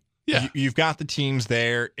tonight. Yeah, you've got the teams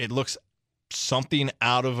there. It looks something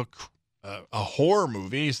out of a horror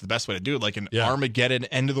movie is the best way to do it, like an Armageddon,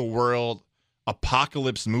 end of the world,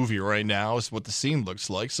 apocalypse movie right now is what the scene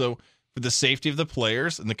looks like. So for the safety of the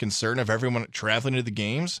players and the concern of everyone traveling to the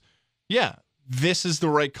games, yeah, this is the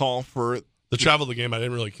right call for the travel of the game. I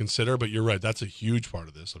didn't really consider, but you're right. That's a huge part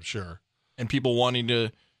of this, I'm sure. And people wanting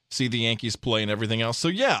to see the Yankees play and everything else. So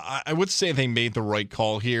yeah, I would say they made the right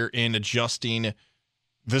call here in adjusting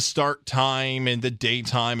the start time and the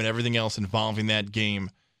daytime and everything else involving that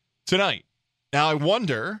game tonight. Now I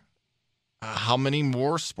wonder how many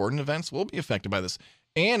more sporting events will be affected by this.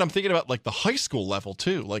 And I'm thinking about like the high school level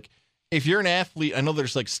too. Like if you're an athlete, I know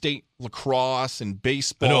there's like state lacrosse and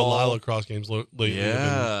baseball. I know a lot of lacrosse games lately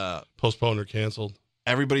have been postponed or canceled.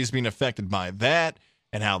 everybody's being affected by that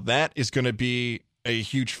and how that is going to be a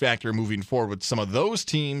huge factor moving forward with some of those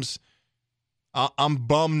teams. I'm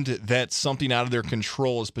bummed that something out of their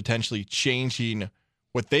control is potentially changing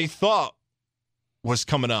what they thought was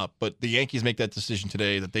coming up. But the Yankees make that decision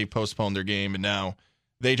today that they postponed their game, and now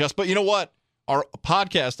they just. But you know what? Our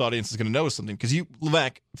podcast audience is going to know something because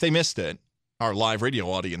Levac, if they missed it, our live radio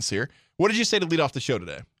audience here, what did you say to lead off the show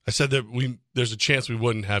today? I said that there's a chance we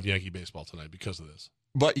wouldn't have Yankee baseball tonight because of this.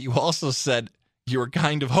 But you also said you were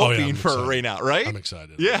kind of hoping for a rain out, right? I'm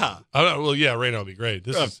excited. Yeah. Yeah, rain out would be great.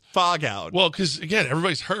 This is fog out. Well, because, again,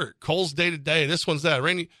 everybody's hurt. Cole's day to day. This one's that.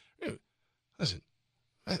 Rainy. Listen,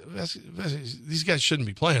 these guys shouldn't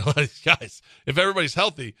be playing. A lot of these guys. If everybody's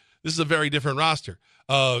healthy, this is a very different roster.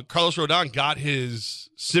 Carlos Rodon got his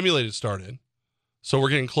simulated start in, so we're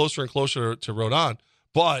getting closer and closer to Rodon.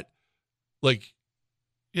 But,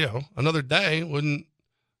 another day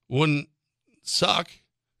wouldn't suck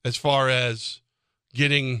as far as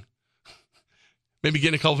getting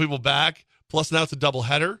a couple people back. Plus, now it's a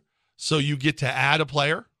doubleheader, so you get to add a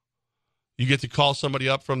player. You get to call somebody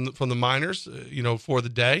up from the minors, for the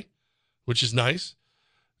day, which is nice.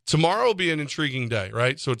 Tomorrow will be an intriguing day,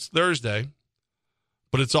 right? So it's Thursday,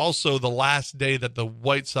 but it's also the last day that the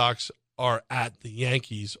White Sox are at the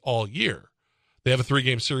Yankees all year. They have a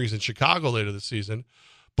 3-game series in Chicago later this season,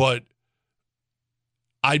 but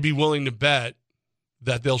I'd be willing to bet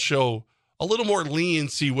that they'll show a little more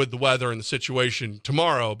leniency with the weather and the situation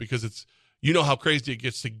tomorrow because it's, how crazy it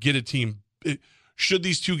gets to get a team. Should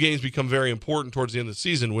these 2 games become very important towards the end of the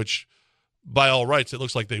season, which by all rights, it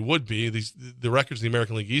looks like they would be. The records of the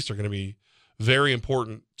American League East are going to be very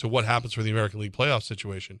important to what happens for the American League playoff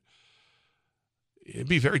situation. It'd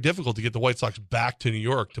be very difficult to get the White Sox back to New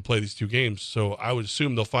York to play these 2 games. So I would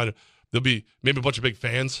assume there'll be maybe a bunch of big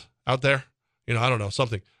fans out there. I don't know,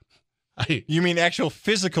 something. You mean actual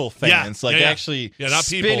physical fans, actually not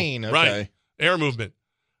spinning, people. Okay. Right? Air movement.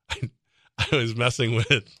 I was messing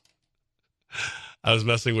with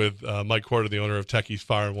Mike Corder, the owner of Techie's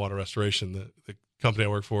Fire and Water Restoration, the company I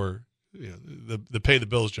work for, the pay the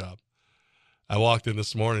bills job. I walked in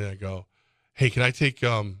this morning and I go, "Hey, can I take?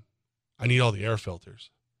 I need all the air filters."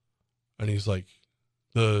 And he's like,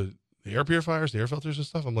 "The air purifiers, the air filters and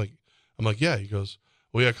stuff." I'm like, "Yeah." He goes,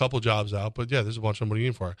 "We had a couple jobs out, but yeah, there's a bunch of them. What do you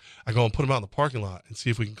need for it?" I go and put them out in the parking lot and see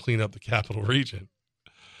if we can clean up the capital region.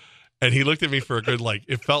 And he looked at me for a good,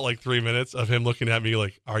 it felt like 3 minutes of him looking at me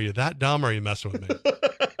like, "Are you that dumb or are you messing with me?"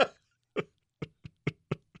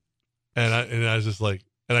 and I was just like,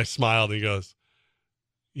 and I smiled and he goes,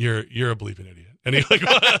 You're a bleeping idiot. And he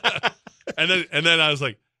and then I was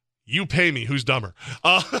like, "You pay me, who's dumber?"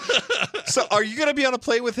 So are you going to be on a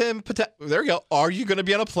plane with him? There you go. Are you going to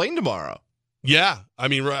be on a plane tomorrow? Yeah. I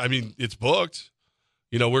mean, it's booked.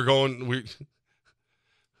 We're going,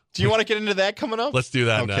 Do you want to get into that coming up? Let's do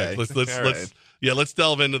that okay. Let's let's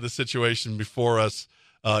delve into the situation before us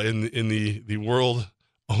in the world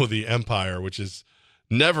of the Empire, which is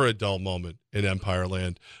never a dull moment in Empire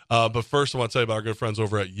Land. But first, I want to tell you about our good friends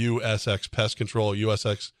over at USX Pest Control.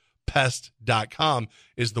 USXPest.com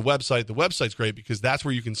is the website. The website's great because that's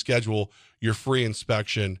where you can schedule your free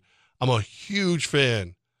inspection. I'm a huge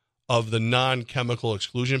fan of the non-chemical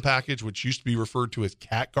exclusion package, which used to be referred to as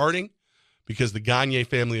cat guarding, because the Gagne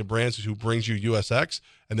family of brands is who brings you USX,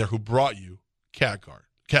 and they're who brought you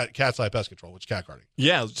Cat's Eye Pest Control, which is cat guarding.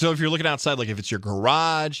 Yeah, so if you're looking outside, like if it's your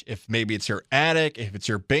garage, if maybe it's your attic, if it's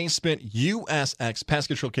your basement, USX Pest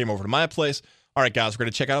Control came over to my place. All right, guys, we're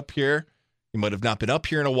going to check out up here. You might have not been up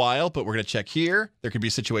here in a while, but we're going to check here. There could be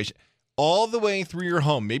a situation all the way through your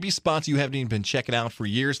home. Maybe spots you haven't even been checking out for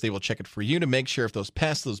years. They will check it for you to make sure if those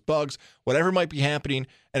pests, those bugs, whatever might be happening.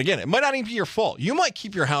 And again, it might not even be your fault. You might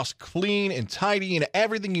keep your house clean and tidy and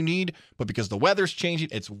everything you need, but because the weather's changing,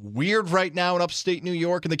 it's weird right now in upstate New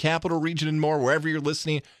York and the capital region and more, wherever you're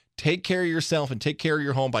listening, take care of yourself and take care of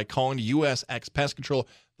your home by calling USX Pest Control.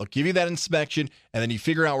 They'll give you that inspection, and then you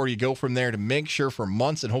figure out where you go from there to make sure for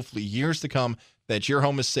months and hopefully years to come that your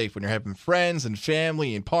home is safe. When you're having friends and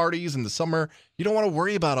family and parties in the summer, you don't want to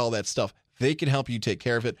worry about all that stuff. They can help you take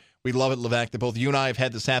care of it. We love it, Levac, that both you and I have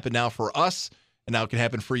had this happen now for us, and now it can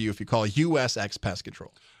happen for you if you call USX Pest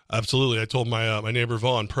Control. Absolutely. I told my neighbor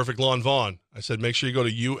Vaughn, Perfect Lawn Vaughn, I said, make sure you go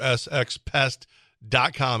to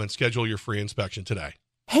USXPest.com and schedule your free inspection today.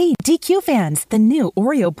 Hey, DQ fans, the new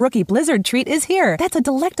Oreo Brookie Blizzard treat is here. That's a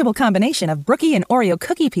delectable combination of Brookie and Oreo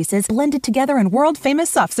cookie pieces blended together in world-famous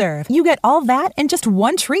soft serve. You get all that in just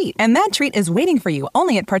one treat, and that treat is waiting for you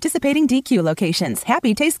only at participating DQ locations.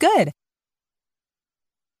 Happy tastes good.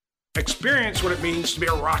 Experience what it means to be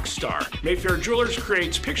a rock star. Mayfair Jewelers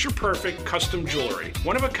creates picture-perfect custom jewelry.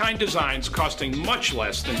 One-of-a-kind designs costing much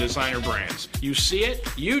less than designer brands. You see it,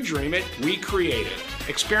 you dream it, we create it.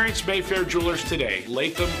 Experience Mayfair Jewelers today,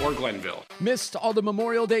 Latham or Glenville. Missed all the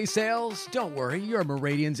Memorial Day sales? Don't worry, you're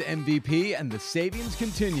Meridian's MVP, and the savings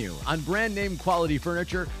continue on brand name quality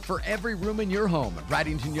furniture for every room in your home.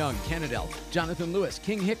 Bradington Young, Cannondale, Jonathan Lewis,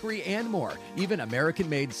 King Hickory, and more. Even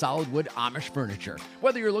American-made solid wood Amish furniture.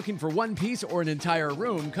 Whether you're looking for one piece or an entire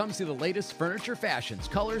room, come see the latest furniture fashions,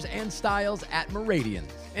 colors, and styles at Meridian.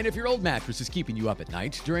 And if your old mattress is keeping you up at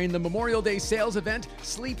night, during the Memorial Day sales event,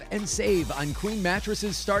 sleep and save on queen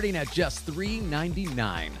mattresses starting at just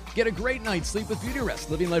 $399. Get a great night's sleep with Beautyrest,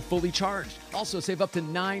 living life fully charged. Also save up to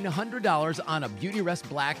 $900 on a Beautyrest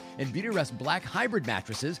Black and Beautyrest Black hybrid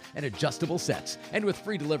mattresses and adjustable sets. And with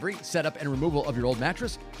free delivery, setup, and removal of your old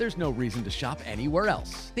mattress, there's no reason to shop anywhere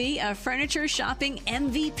else. Be a furniture shopping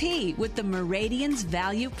MVP with the Meridian's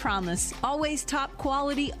Value Promise. Always top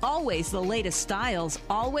quality, always the latest styles,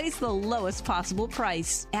 always the lowest possible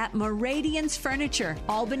price. At Meridian's Furniture,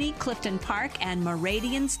 Albany, Clifton Park, and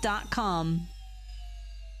Meridians.com.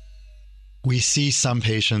 We see some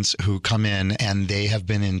patients who come in and they have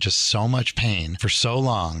been in just so much pain for so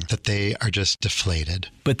long that they are just deflated.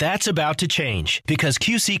 But that's about to change because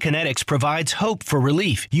QC Kinetics provides hope for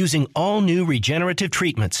relief using all new regenerative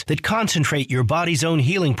treatments that concentrate your body's own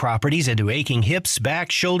healing properties into aching hips,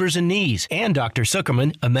 back, shoulders, and knees. And Dr.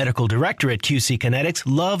 Zuckerman, a medical director at QC Kinetics,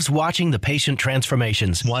 loves watching the patient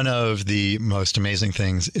transformations. One of the most amazing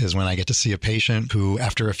things is when I get to see a patient who,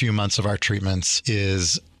 after a few months of our treatments,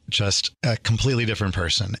 is just a completely different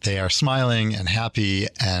person. They are smiling and happy,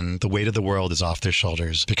 and the weight of the world is off their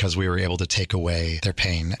shoulders because we were able to take away their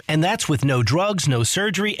pain. And that's with no drugs, no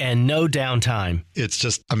surgery, and no downtime. It's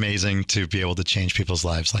just amazing to be able to change people's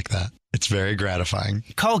lives like that. It's very gratifying.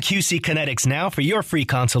 Call QC Kinetics now for your free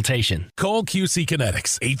consultation. Call QC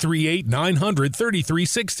Kinetics,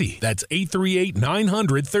 838-900-3360. That's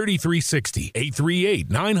 838-900-3360.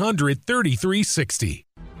 838-900-3360.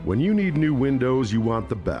 When you need new windows, you want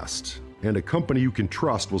the best, and a company you can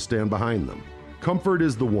trust will stand behind them. Comfort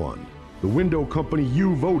is the one. The window company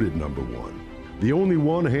you voted number one. The only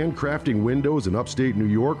one handcrafting windows in upstate New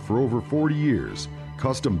York for over 40 years,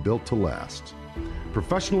 custom built to last.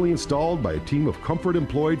 Professionally installed by a team of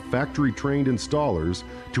Comfort-employed, factory-trained installers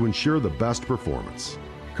to ensure the best performance.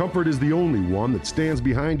 Comfort is the only one that stands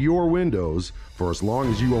behind your windows for as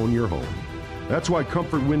long as you own your home. That's why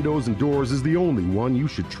Comfort Windows and Doors is the only one you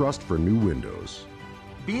should trust for new windows.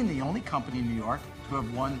 Being the only company in New York to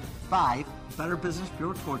have won 5 Better Business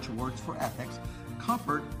Bureau Torch Awards for ethics,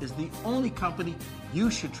 Comfort is the only company you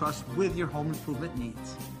should trust with your home improvement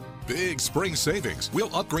needs. Big spring savings.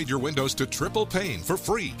 We'll upgrade your windows to triple pane for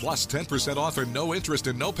free, plus 10% off and no interest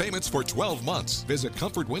and no payments for 12 months. Visit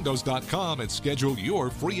comfortwindows.com and schedule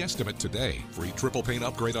your free estimate today. Free triple pane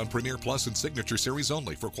upgrade on Premier Plus and Signature Series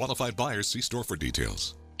only. For qualified buyers, see store for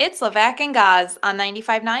details. It's Levac and Gaz on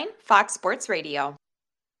 95.9 Fox Sports Radio.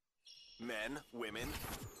 Men, women,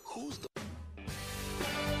 who's the...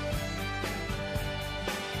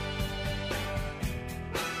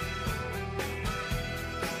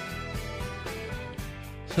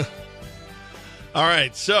 All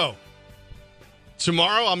right, so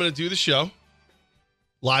tomorrow I'm going to do the show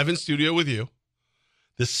live in studio with you.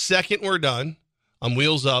 The second we're done, I'm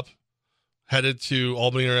wheels up, headed to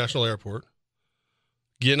Albany International Airport,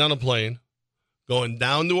 getting on a plane, going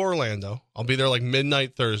down to Orlando. I'll be there like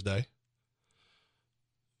midnight Thursday.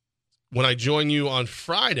 When I join you on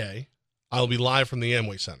Friday, I'll be live from the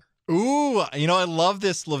Amway Center. Ooh, you know, I love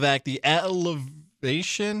this, Levac. The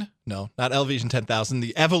not Elevation 10,000,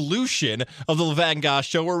 the evolution of the Levac and Goss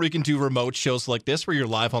show, where we can do remote shows like this, where you're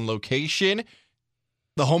live on location.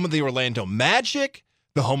 The home of the Orlando Magic,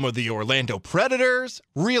 the home of the Orlando Predators.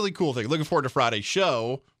 Really cool thing. Looking forward to Friday's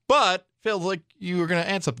show, but feels like you were going to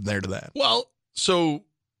add something there to that. Well, so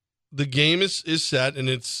the game is set, and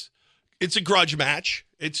it's a grudge match.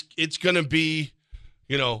 It's going to be,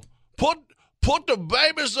 put the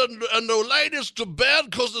babies and the ladies to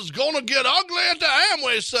bed because it's going to get ugly at the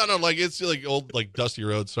Amway Center. Like, it's like old, like Dusty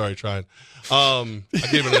Rhodes. Sorry, trying. I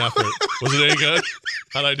gave it an effort. Was it any good?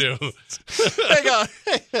 How'd I do? Hang on.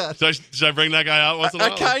 Should I bring that guy out once in a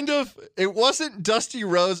while? It wasn't Dusty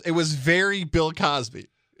Rhodes. It was very Bill Cosby.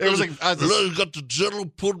 It was like, you got the gentle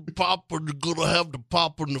pudding pop, and you're going to have the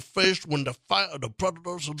pop in the face when the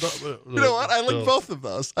predators are done. You know what? I like both of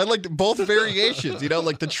those. I liked both variations.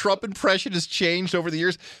 Like the Trump impression has changed over the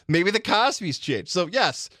years. Maybe the Cosby's changed. So,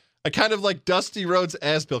 yes, I kind of like Dusty Rhodes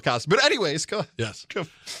as Bill Cosby. But anyways, go. Yes. Go.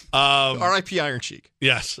 R.I.P. Iron Sheik.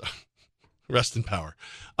 Yes. Rest in power.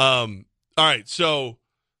 All right, so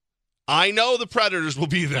I know the Predators will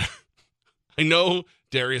be there. I know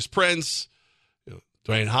Darius Prince,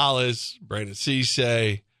 Dwayne Hollis, Brandon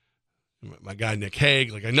Cisse, my guy Nick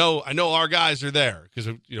Hague. Like I know our guys are there because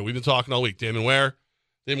we've been talking all week. Damon Ware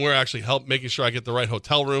actually helped making sure I get the right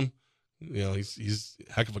hotel room. He's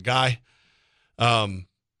a heck of a guy.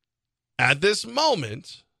 At this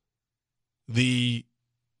moment, the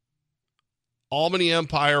Albany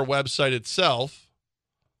Empire website itself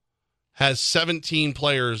has 17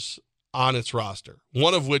 players on its roster,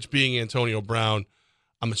 one of which being Antonio Brown.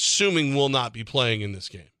 I'm assuming will not be playing in this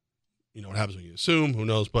game. You know what happens when you assume, who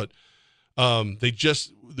knows, but they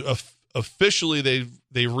just officially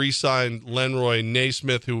they re-signed Lenroy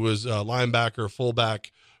Naismith, who was a linebacker,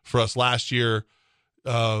 fullback for us last year,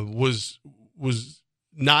 was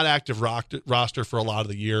not active roster for a lot of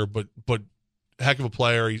the year, but heck of a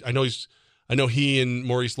player. I know he and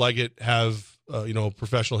Maurice Leggett have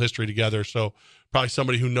professional history together, so probably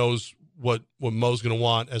somebody who knows what Mo's going to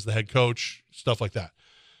want as the head coach, stuff like that.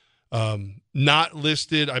 Not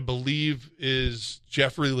listed, I believe, is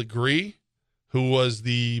Jeffrey Legree, who was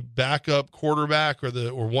the backup quarterback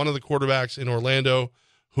or one of the quarterbacks in Orlando,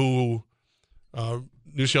 who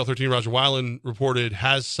News Channel 13 Roger Weiland reported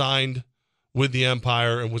has signed with the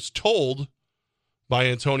Empire and was told by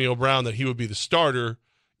Antonio Brown that he would be the starter,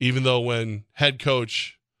 even though when head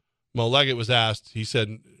coach Mo Leggett was asked, he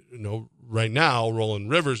said, right now Roland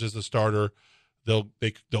Rivers is the starter. They'll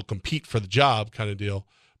compete for the job kind of deal.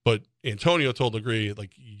 But Antonio told Legree,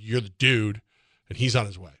 like, you're the dude, and he's on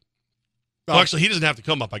his way. Well, actually, he doesn't have to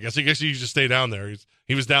come up, I guess. I guess he can just stay down there.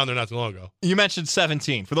 He was down there not too long ago. You mentioned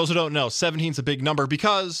 17. For those who don't know, 17 is a big number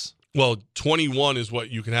because... Well, 21 is what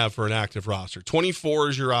you can have for an active roster. 24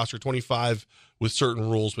 is your roster, 25 with certain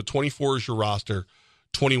rules, but 24 is your roster,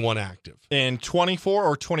 21 active. And 24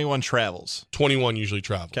 or 21 travels? 21 usually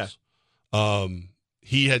travels. Okay.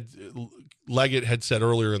 Leggett had said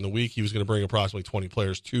earlier in the week he was going to bring approximately 20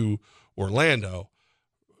 players to Orlando.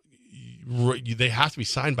 They have to be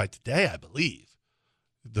signed by today, I believe.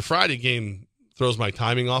 The Friday game throws my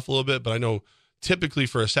timing off a little bit, but I know typically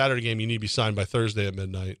for a Saturday game you need to be signed by Thursday at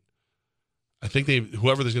midnight. I think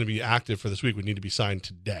whoever is going to be active for this week would need to be signed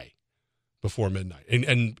today before midnight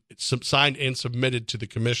and signed and submitted to the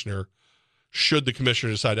commissioner should the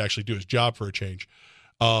commissioner decide to actually do his job for a change.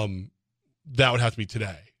 That would have to be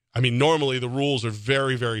today. I mean, normally the rules are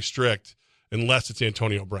very, very strict unless it's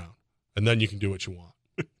Antonio Brown, and then you can do what you want.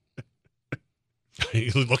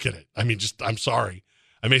 Look at it. I mean, I'm sorry.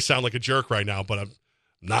 I may sound like a jerk right now, but I'm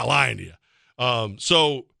not lying to you.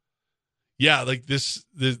 So, yeah, like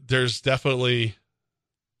there's definitely,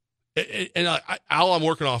 and all I'm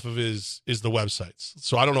working off of is the websites.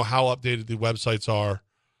 So I don't know how updated the websites are.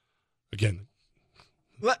 Again,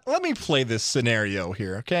 let me play this scenario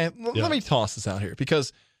here, okay? Let me toss this out here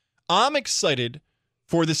because I'm excited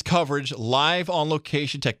for this coverage live on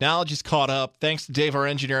location. Technology's caught up. Thanks to Dave, our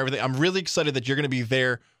engineer, everything. I'm really excited that you're going to be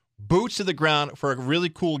there, boots to the ground, for a really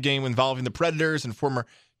cool game involving the Predators and former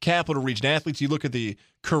Capital Region athletes. You look at the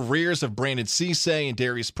careers of Brandon Cisse and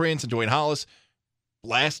Darius Prince and Dwayne Hollis.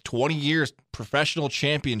 Last 20 years, professional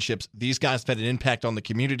championships. These guys have had an impact on the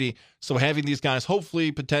community. So having these guys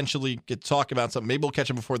hopefully potentially get talk about something. Maybe we'll catch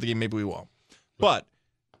them before the game. Maybe we won't. But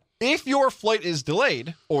if your flight is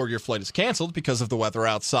delayed or your flight is canceled because of the weather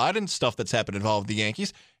outside and stuff that's happened involving the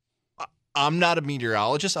Yankees, I'm not a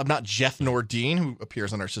meteorologist. I'm not Jeff Nordine, who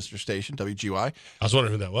appears on our sister station, WGY. I was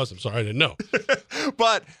wondering who that was. I'm sorry, I didn't know.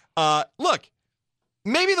 But look,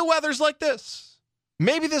 maybe the weather's like this.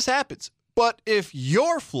 Maybe this happens. But if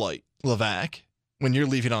your flight, Levac, when you're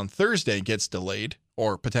leaving on Thursday, gets delayed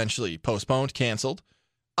or potentially postponed, canceled,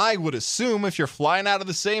 I would assume if you're flying out of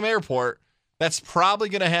the same airport, that's probably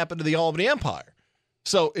going to happen to the Albany Empire.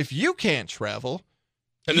 So if you can't travel...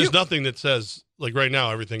 And there's nothing that says, like right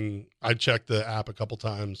now, everything, I checked the app a couple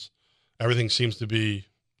times, everything seems to be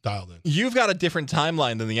dialed in. You've got a different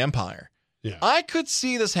timeline than the Empire. Yeah. I could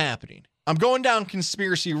see this happening. I'm going down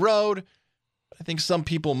conspiracy road. I think some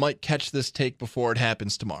people might catch this take before it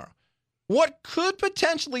happens tomorrow. What could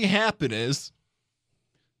potentially happen is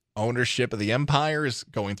ownership of the Empire is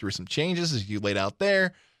going through some changes, as you laid out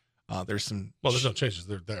there. There's some... Well, there's no changes.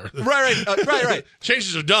 They're there. Right.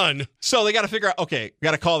 Changes are done. So they got to figure out, okay, we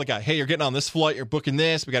got to call the guy. Hey, you're getting on this flight. You're booking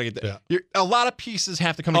this. We got to get that. Yeah. A lot of pieces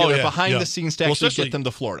have to come together behind the scenes to actually get them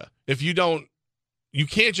to Florida. If you don't... You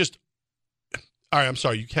can't just... All right, I'm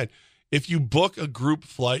sorry. You can. If you book a group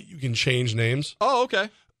flight, you can change names. Oh, okay.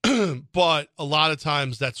 But a lot of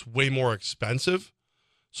times that's way more expensive.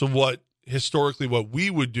 So what we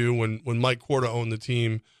would do when Mike Corda owned the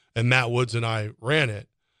team and Matt Woods and I ran it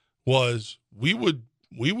was we would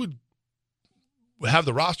have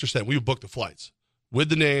the roster set. We would book the flights with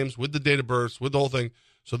the names, with the date of births, with the whole thing.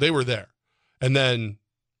 So they were there. And then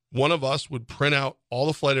one of us would print out all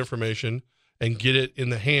the flight information and get it in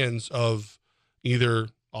the hands of either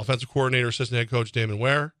offensive coordinator, assistant head coach Damon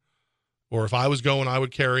Ware, or if I was going, I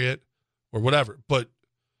would carry it or whatever. But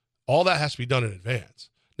all that has to be done in advance.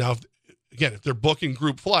 Now, if they're booking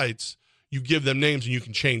group flights, you give them names and you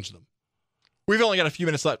can change them. We've only got a few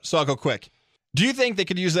minutes left, so I'll go quick. Do you think they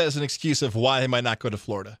could use that as an excuse of why they might not go to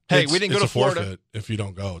Florida? Hey, we didn't go to Florida. Forfeit. If you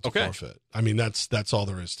don't go, it's a forfeit. I mean, that's all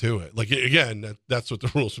there is to it. Like, again, that's what the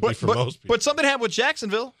rules would be for most people. But something happened with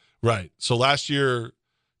Jacksonville. Right. So last year,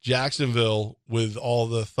 Jacksonville, with all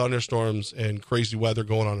the thunderstorms and crazy weather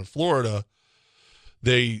going on in Florida,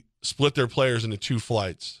 they split their players into 2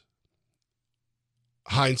 flights.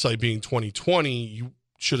 Hindsight being 2020, you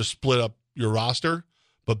should have split up your roster,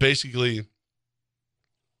 but basically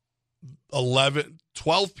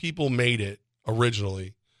 12 people made it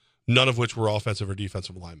originally, none of which were offensive or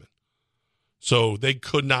defensive linemen. So they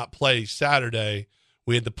could not play Saturday.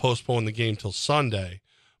 We had to postpone the game till Sunday.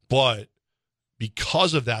 But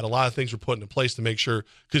because of that, a lot of things were put into place to make sure,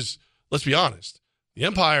 because let's be honest, the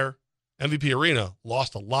Empire MVP Arena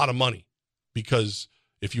lost a lot of money because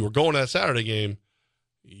if you were going to that Saturday game,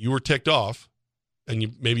 you were ticked off and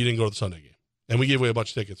maybe you didn't go to the Sunday game. And we gave away a bunch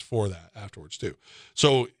of tickets for that afterwards too.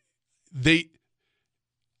 So they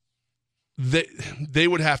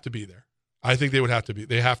would have to be there. I think they would have to be.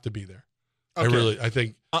 They have to be there. Okay. I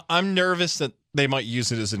think I'm nervous that they might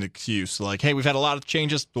use it as an excuse. Like, hey, we've had a lot of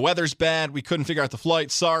changes. The weather's bad. We couldn't figure out the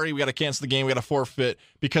flight. Sorry, we got to cancel the game. We got to forfeit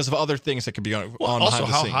because of other things that could be on also, behind the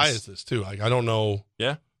how scenes. high is this too? Like, I don't know.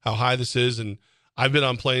 Yeah, how high this is, and I've been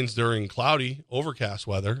on planes during cloudy, overcast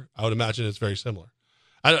weather. I would imagine it's very similar.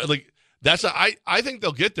 I think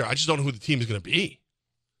they'll get there. I just don't know who the team is going to be,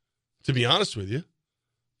 to be honest with you.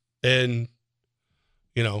 And,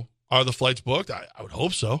 are the flights booked? I would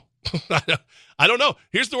hope so. I don't know.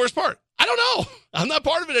 Here's the worst part. I don't know. I'm not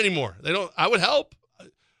part of it anymore. I would help.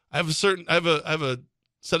 I have a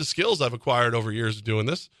set of skills I've acquired over years of doing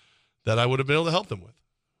this that I would have been able to help them with.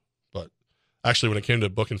 But actually, when it came to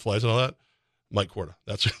booking flights and all that, Mike Corda.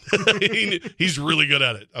 He's really good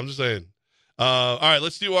at it. I'm just saying. All right,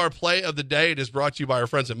 let's do our play of the day. It is brought to you by our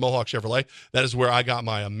friends at Mohawk Chevrolet. That is where I got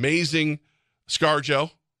my amazing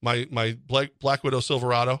ScarJo, my Black Widow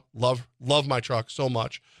Silverado. Love my truck so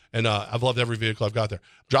much, and I've loved every vehicle I've got there.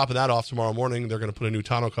 Dropping that off tomorrow morning. They're going to put a new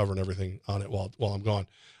tonneau cover and everything on it while I'm gone.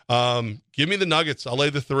 Give me the Nuggets. I'll lay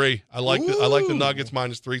the 3. I like the Nuggets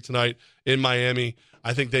 -3 tonight in Miami.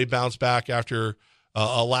 I think they bounce back after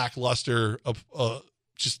a lackluster,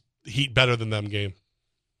 just heat better than them game.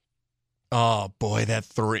 Oh boy, that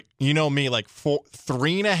 3. You know me, like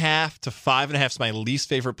 3.5 to 5.5 is my least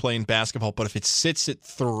favorite play in basketball. But if it sits at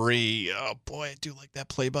 3, oh boy, I do like that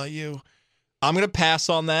play by you. I'm gonna pass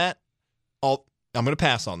on that. I'm gonna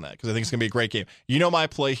pass on that because I think it's gonna be a great game. You know my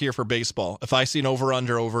play here for baseball. If I see an over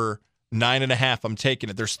 9.5, I'm taking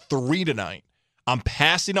it. There's 3 tonight. I'm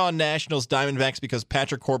passing on Nationals Diamondbacks because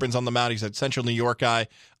Patrick Corbin's on the mound. He's a Central New York guy.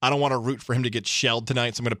 I don't want to root for him to get shelled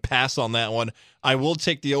tonight, so I'm going to pass on that one. I will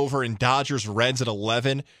take the over in Dodgers Reds at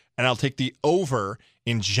 11, and I'll take the over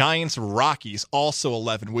in Giants Rockies also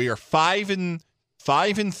 11. We are 5-3.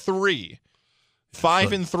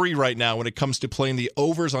 5-3 right now when it comes to playing the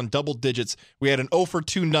overs on double digits. We had an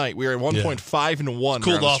 0-for-2 night. We are at 1.5-1. It's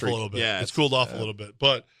cooled off a little bit. Yeah, it's cooled off a little bit,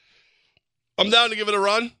 but I'm down to give it a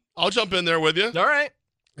run. I'll jump in there with you. All right.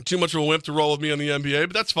 Too much of a wimp to roll with me on the NBA,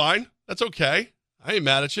 but that's fine. That's okay. I ain't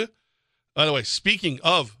mad at you. By the way, speaking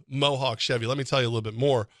of Mohawk Chevy, let me tell you a little bit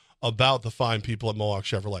more about the fine people at Mohawk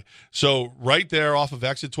Chevrolet. So right there off of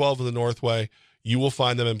Exit 12 of the Northway, you will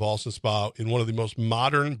find them in Ballston Spa in one of the most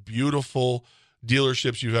modern, beautiful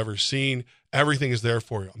dealerships you've ever seen. Everything is there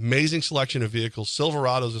for you. Amazing selection of vehicles,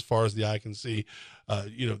 Silverados as far as the eye can see.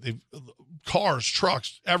 They've cars,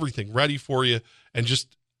 trucks, everything ready for you, and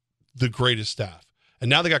just the greatest staff. And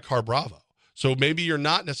now they got Car Bravo. So maybe you're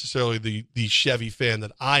not necessarily the Chevy fan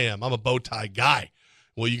that I am. I'm a bow tie guy.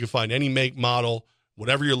 Well, you can find any make, model,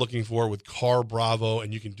 whatever you're looking for with Car Bravo,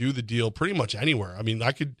 and you can do the deal pretty much anywhere. I mean,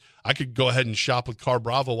 I could go ahead and shop with Car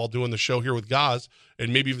Bravo while doing the show here with Gaz,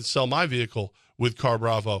 and maybe even sell my vehicle with Car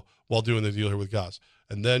Bravo while doing the deal here with Gaz.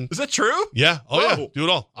 And then, is that true? Yeah. Oh, yeah. Do it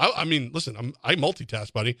all. I mean, listen, I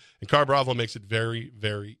multitask, buddy, and Car Bravo makes it very,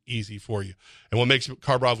 very easy for you. And what makes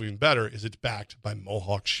Car Bravo even better is it's backed by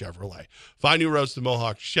Mohawk Chevrolet. Find new roads to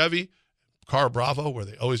Mohawk Chevy, Car Bravo, where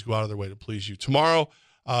they always go out of their way to please you. Tomorrow,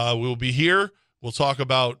 we will be here. We'll talk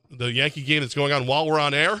about the Yankee game that's going on while we're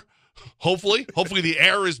on air. Hopefully the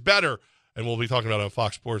air is better And we'll be talking about it on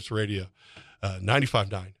Fox Sports Radio,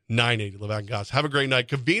 95.9, 980, Levac and Goss. Have a great night.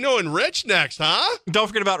 Covino and Rich next, huh? Don't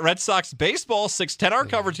forget about Red Sox baseball. 6:10 our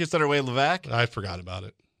coverage gets underway, Levac. I forgot about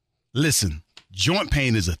it. Listen, joint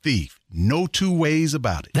pain is a thief. No two ways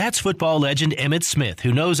about it. That's football legend Emmitt Smith,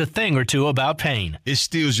 who knows a thing or two about pain. It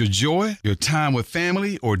steals your joy, your time with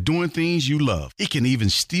family, or doing things you love. It can even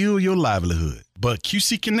steal your livelihood. But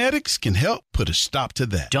QC Kinetics can help put a stop to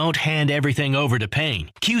that. Don't hand everything over to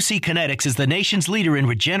pain. QC Kinetics is the nation's leader in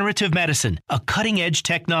regenerative medicine, a cutting-edge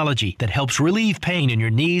technology that helps relieve pain in your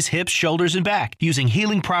knees, hips, shoulders, and back using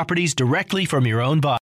healing properties directly from your own body.